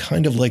 So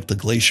kind of like the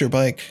glacier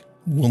bike,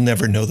 we'll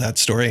never know that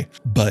story.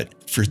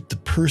 But for the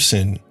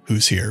person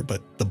who's here,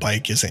 but the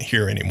bike isn't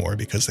here anymore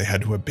because they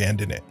had to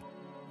abandon it.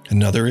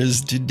 Another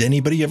is, did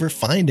anybody ever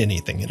find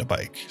anything in a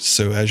bike?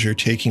 So as you're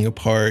taking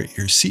apart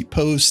your seat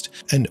post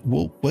and,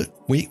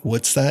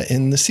 what's that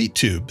in the seat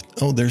tube?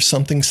 Oh, there's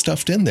something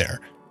stuffed in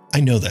there. I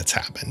know that's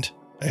happened.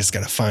 I just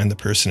got to find the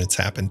person it's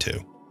happened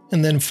to.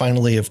 And then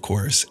finally, of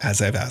course,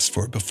 as I've asked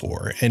for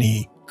before,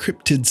 any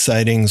cryptid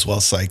sightings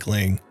while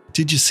cycling.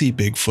 Did you see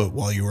Bigfoot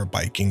while you were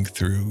biking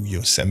through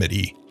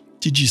Yosemite?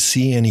 Did you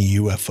see any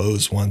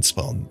UFOs once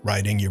while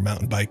riding your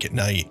mountain bike at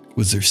night?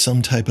 Was there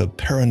some type of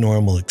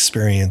paranormal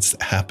experience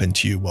that happened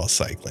to you while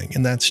cycling?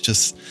 And that's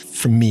just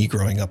from me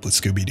growing up with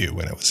Scooby-Doo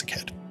when I was a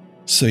kid.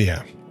 So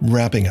yeah,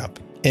 wrapping up.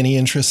 Any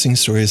interesting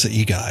stories that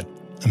you got,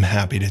 I'm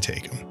happy to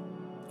take them.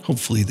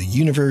 Hopefully the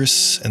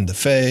universe and the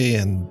Fae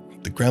and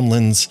the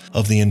gremlins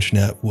of the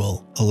internet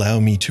will allow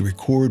me to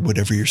record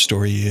whatever your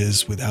story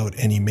is without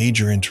any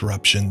major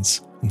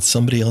interruptions. And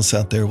somebody else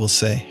out there will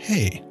say,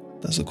 hey,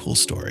 that's a cool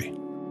story.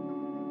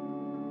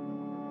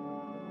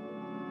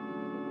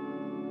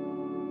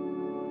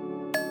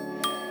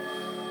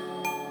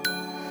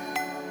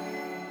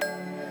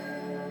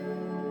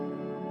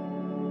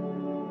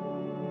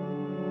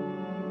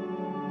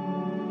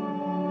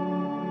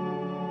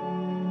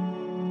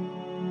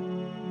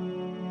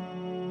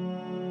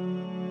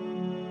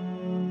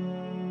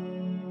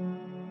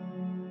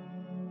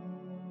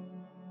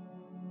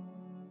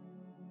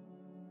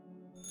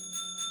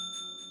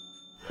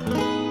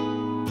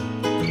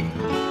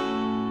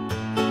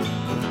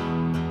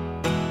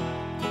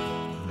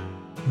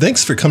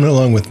 Thanks for coming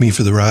along with me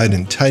for the ride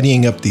and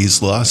tidying up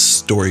these lost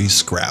story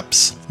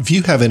scraps. If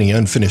you have any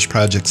unfinished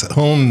projects at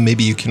home,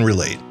 maybe you can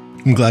relate.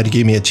 I'm glad you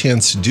gave me a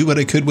chance to do what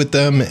I could with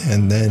them,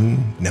 and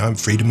then now I'm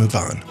free to move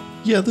on.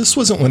 Yeah, this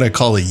wasn't what I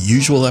call a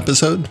usual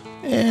episode,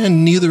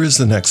 and neither is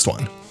the next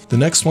one. The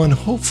next one,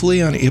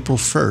 hopefully on April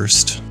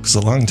 1st, because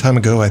a long time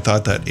ago I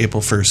thought that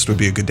April 1st would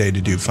be a good day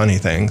to do funny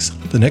things.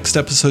 The next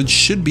episode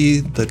should be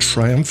the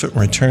triumphant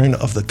return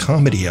of the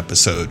comedy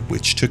episode,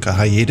 which took a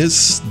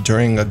hiatus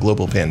during a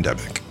global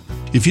pandemic.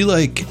 If you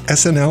like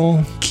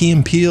SNL, Key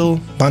and Peele,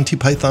 Monty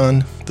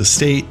Python, The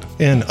State,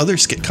 and other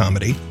skit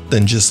comedy,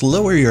 then just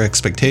lower your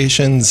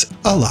expectations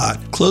a lot,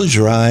 close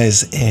your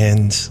eyes,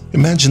 and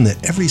imagine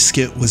that every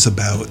skit was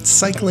about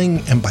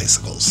cycling and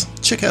bicycles.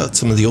 Check out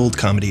some of the old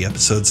comedy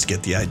episodes to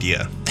get the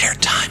idea. They're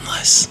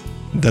timeless.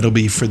 That'll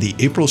be for the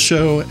April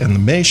show, and the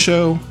May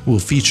show will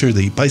feature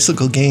the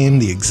bicycle game,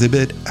 the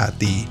exhibit at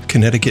the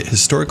Connecticut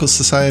Historical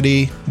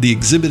Society. The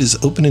exhibit is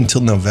open until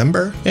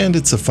November, and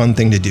it's a fun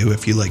thing to do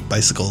if you like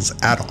bicycles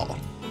at all.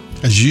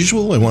 As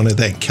usual, I want to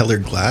thank Keller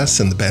Glass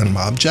and the band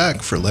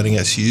Mobjack for letting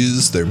us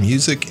use their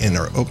music in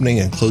our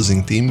opening and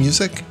closing theme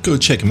music. Go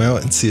check them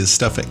out and see his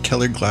stuff at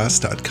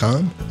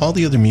kellerglass.com. All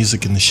the other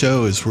music in the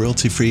show is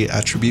royalty-free,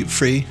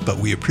 attribute-free, but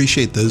we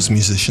appreciate those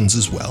musicians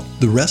as well.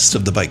 The rest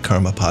of the Bike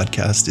Karma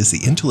podcast is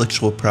the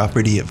intellectual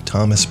property of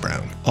Thomas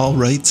Brown. All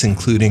rights,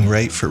 including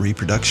right for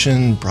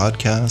reproduction,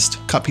 broadcast,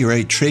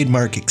 copyright,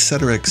 trademark,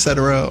 etc.,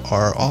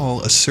 are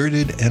all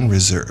asserted and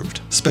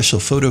reserved.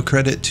 Special photo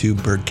credit to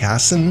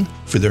Bergkassen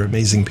for their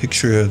amazing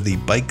picture of the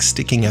bike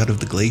sticking out of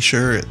the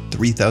glacier at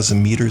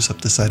 3,000 meters up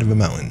the side of a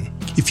mountain.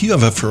 If you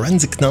have a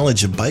forensic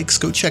knowledge of bikes,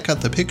 go check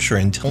out the picture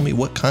and tell me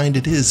what kind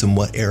it is and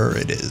what era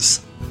it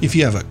is. If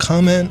you have a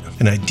comment,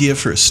 an idea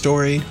for a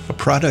story, a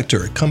product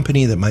or a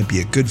company that might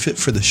be a good fit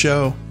for the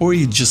show, or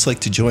you'd just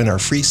like to join our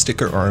free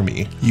sticker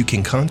army, you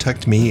can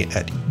contact me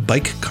at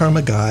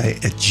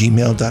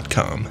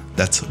bikekarmaguy@gmail.com.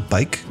 That's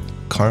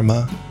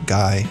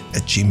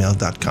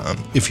bikekarmaguy@gmail.com.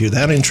 If you're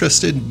that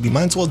interested, you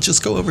might as well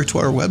just go over to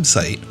our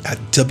website at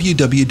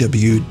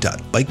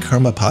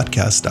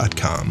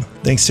www.bikekarmapodcast.com.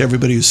 Thanks to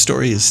everybody whose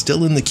story is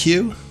still in the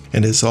queue,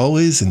 and as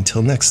always,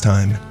 until next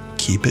time,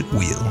 keep it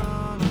wheel.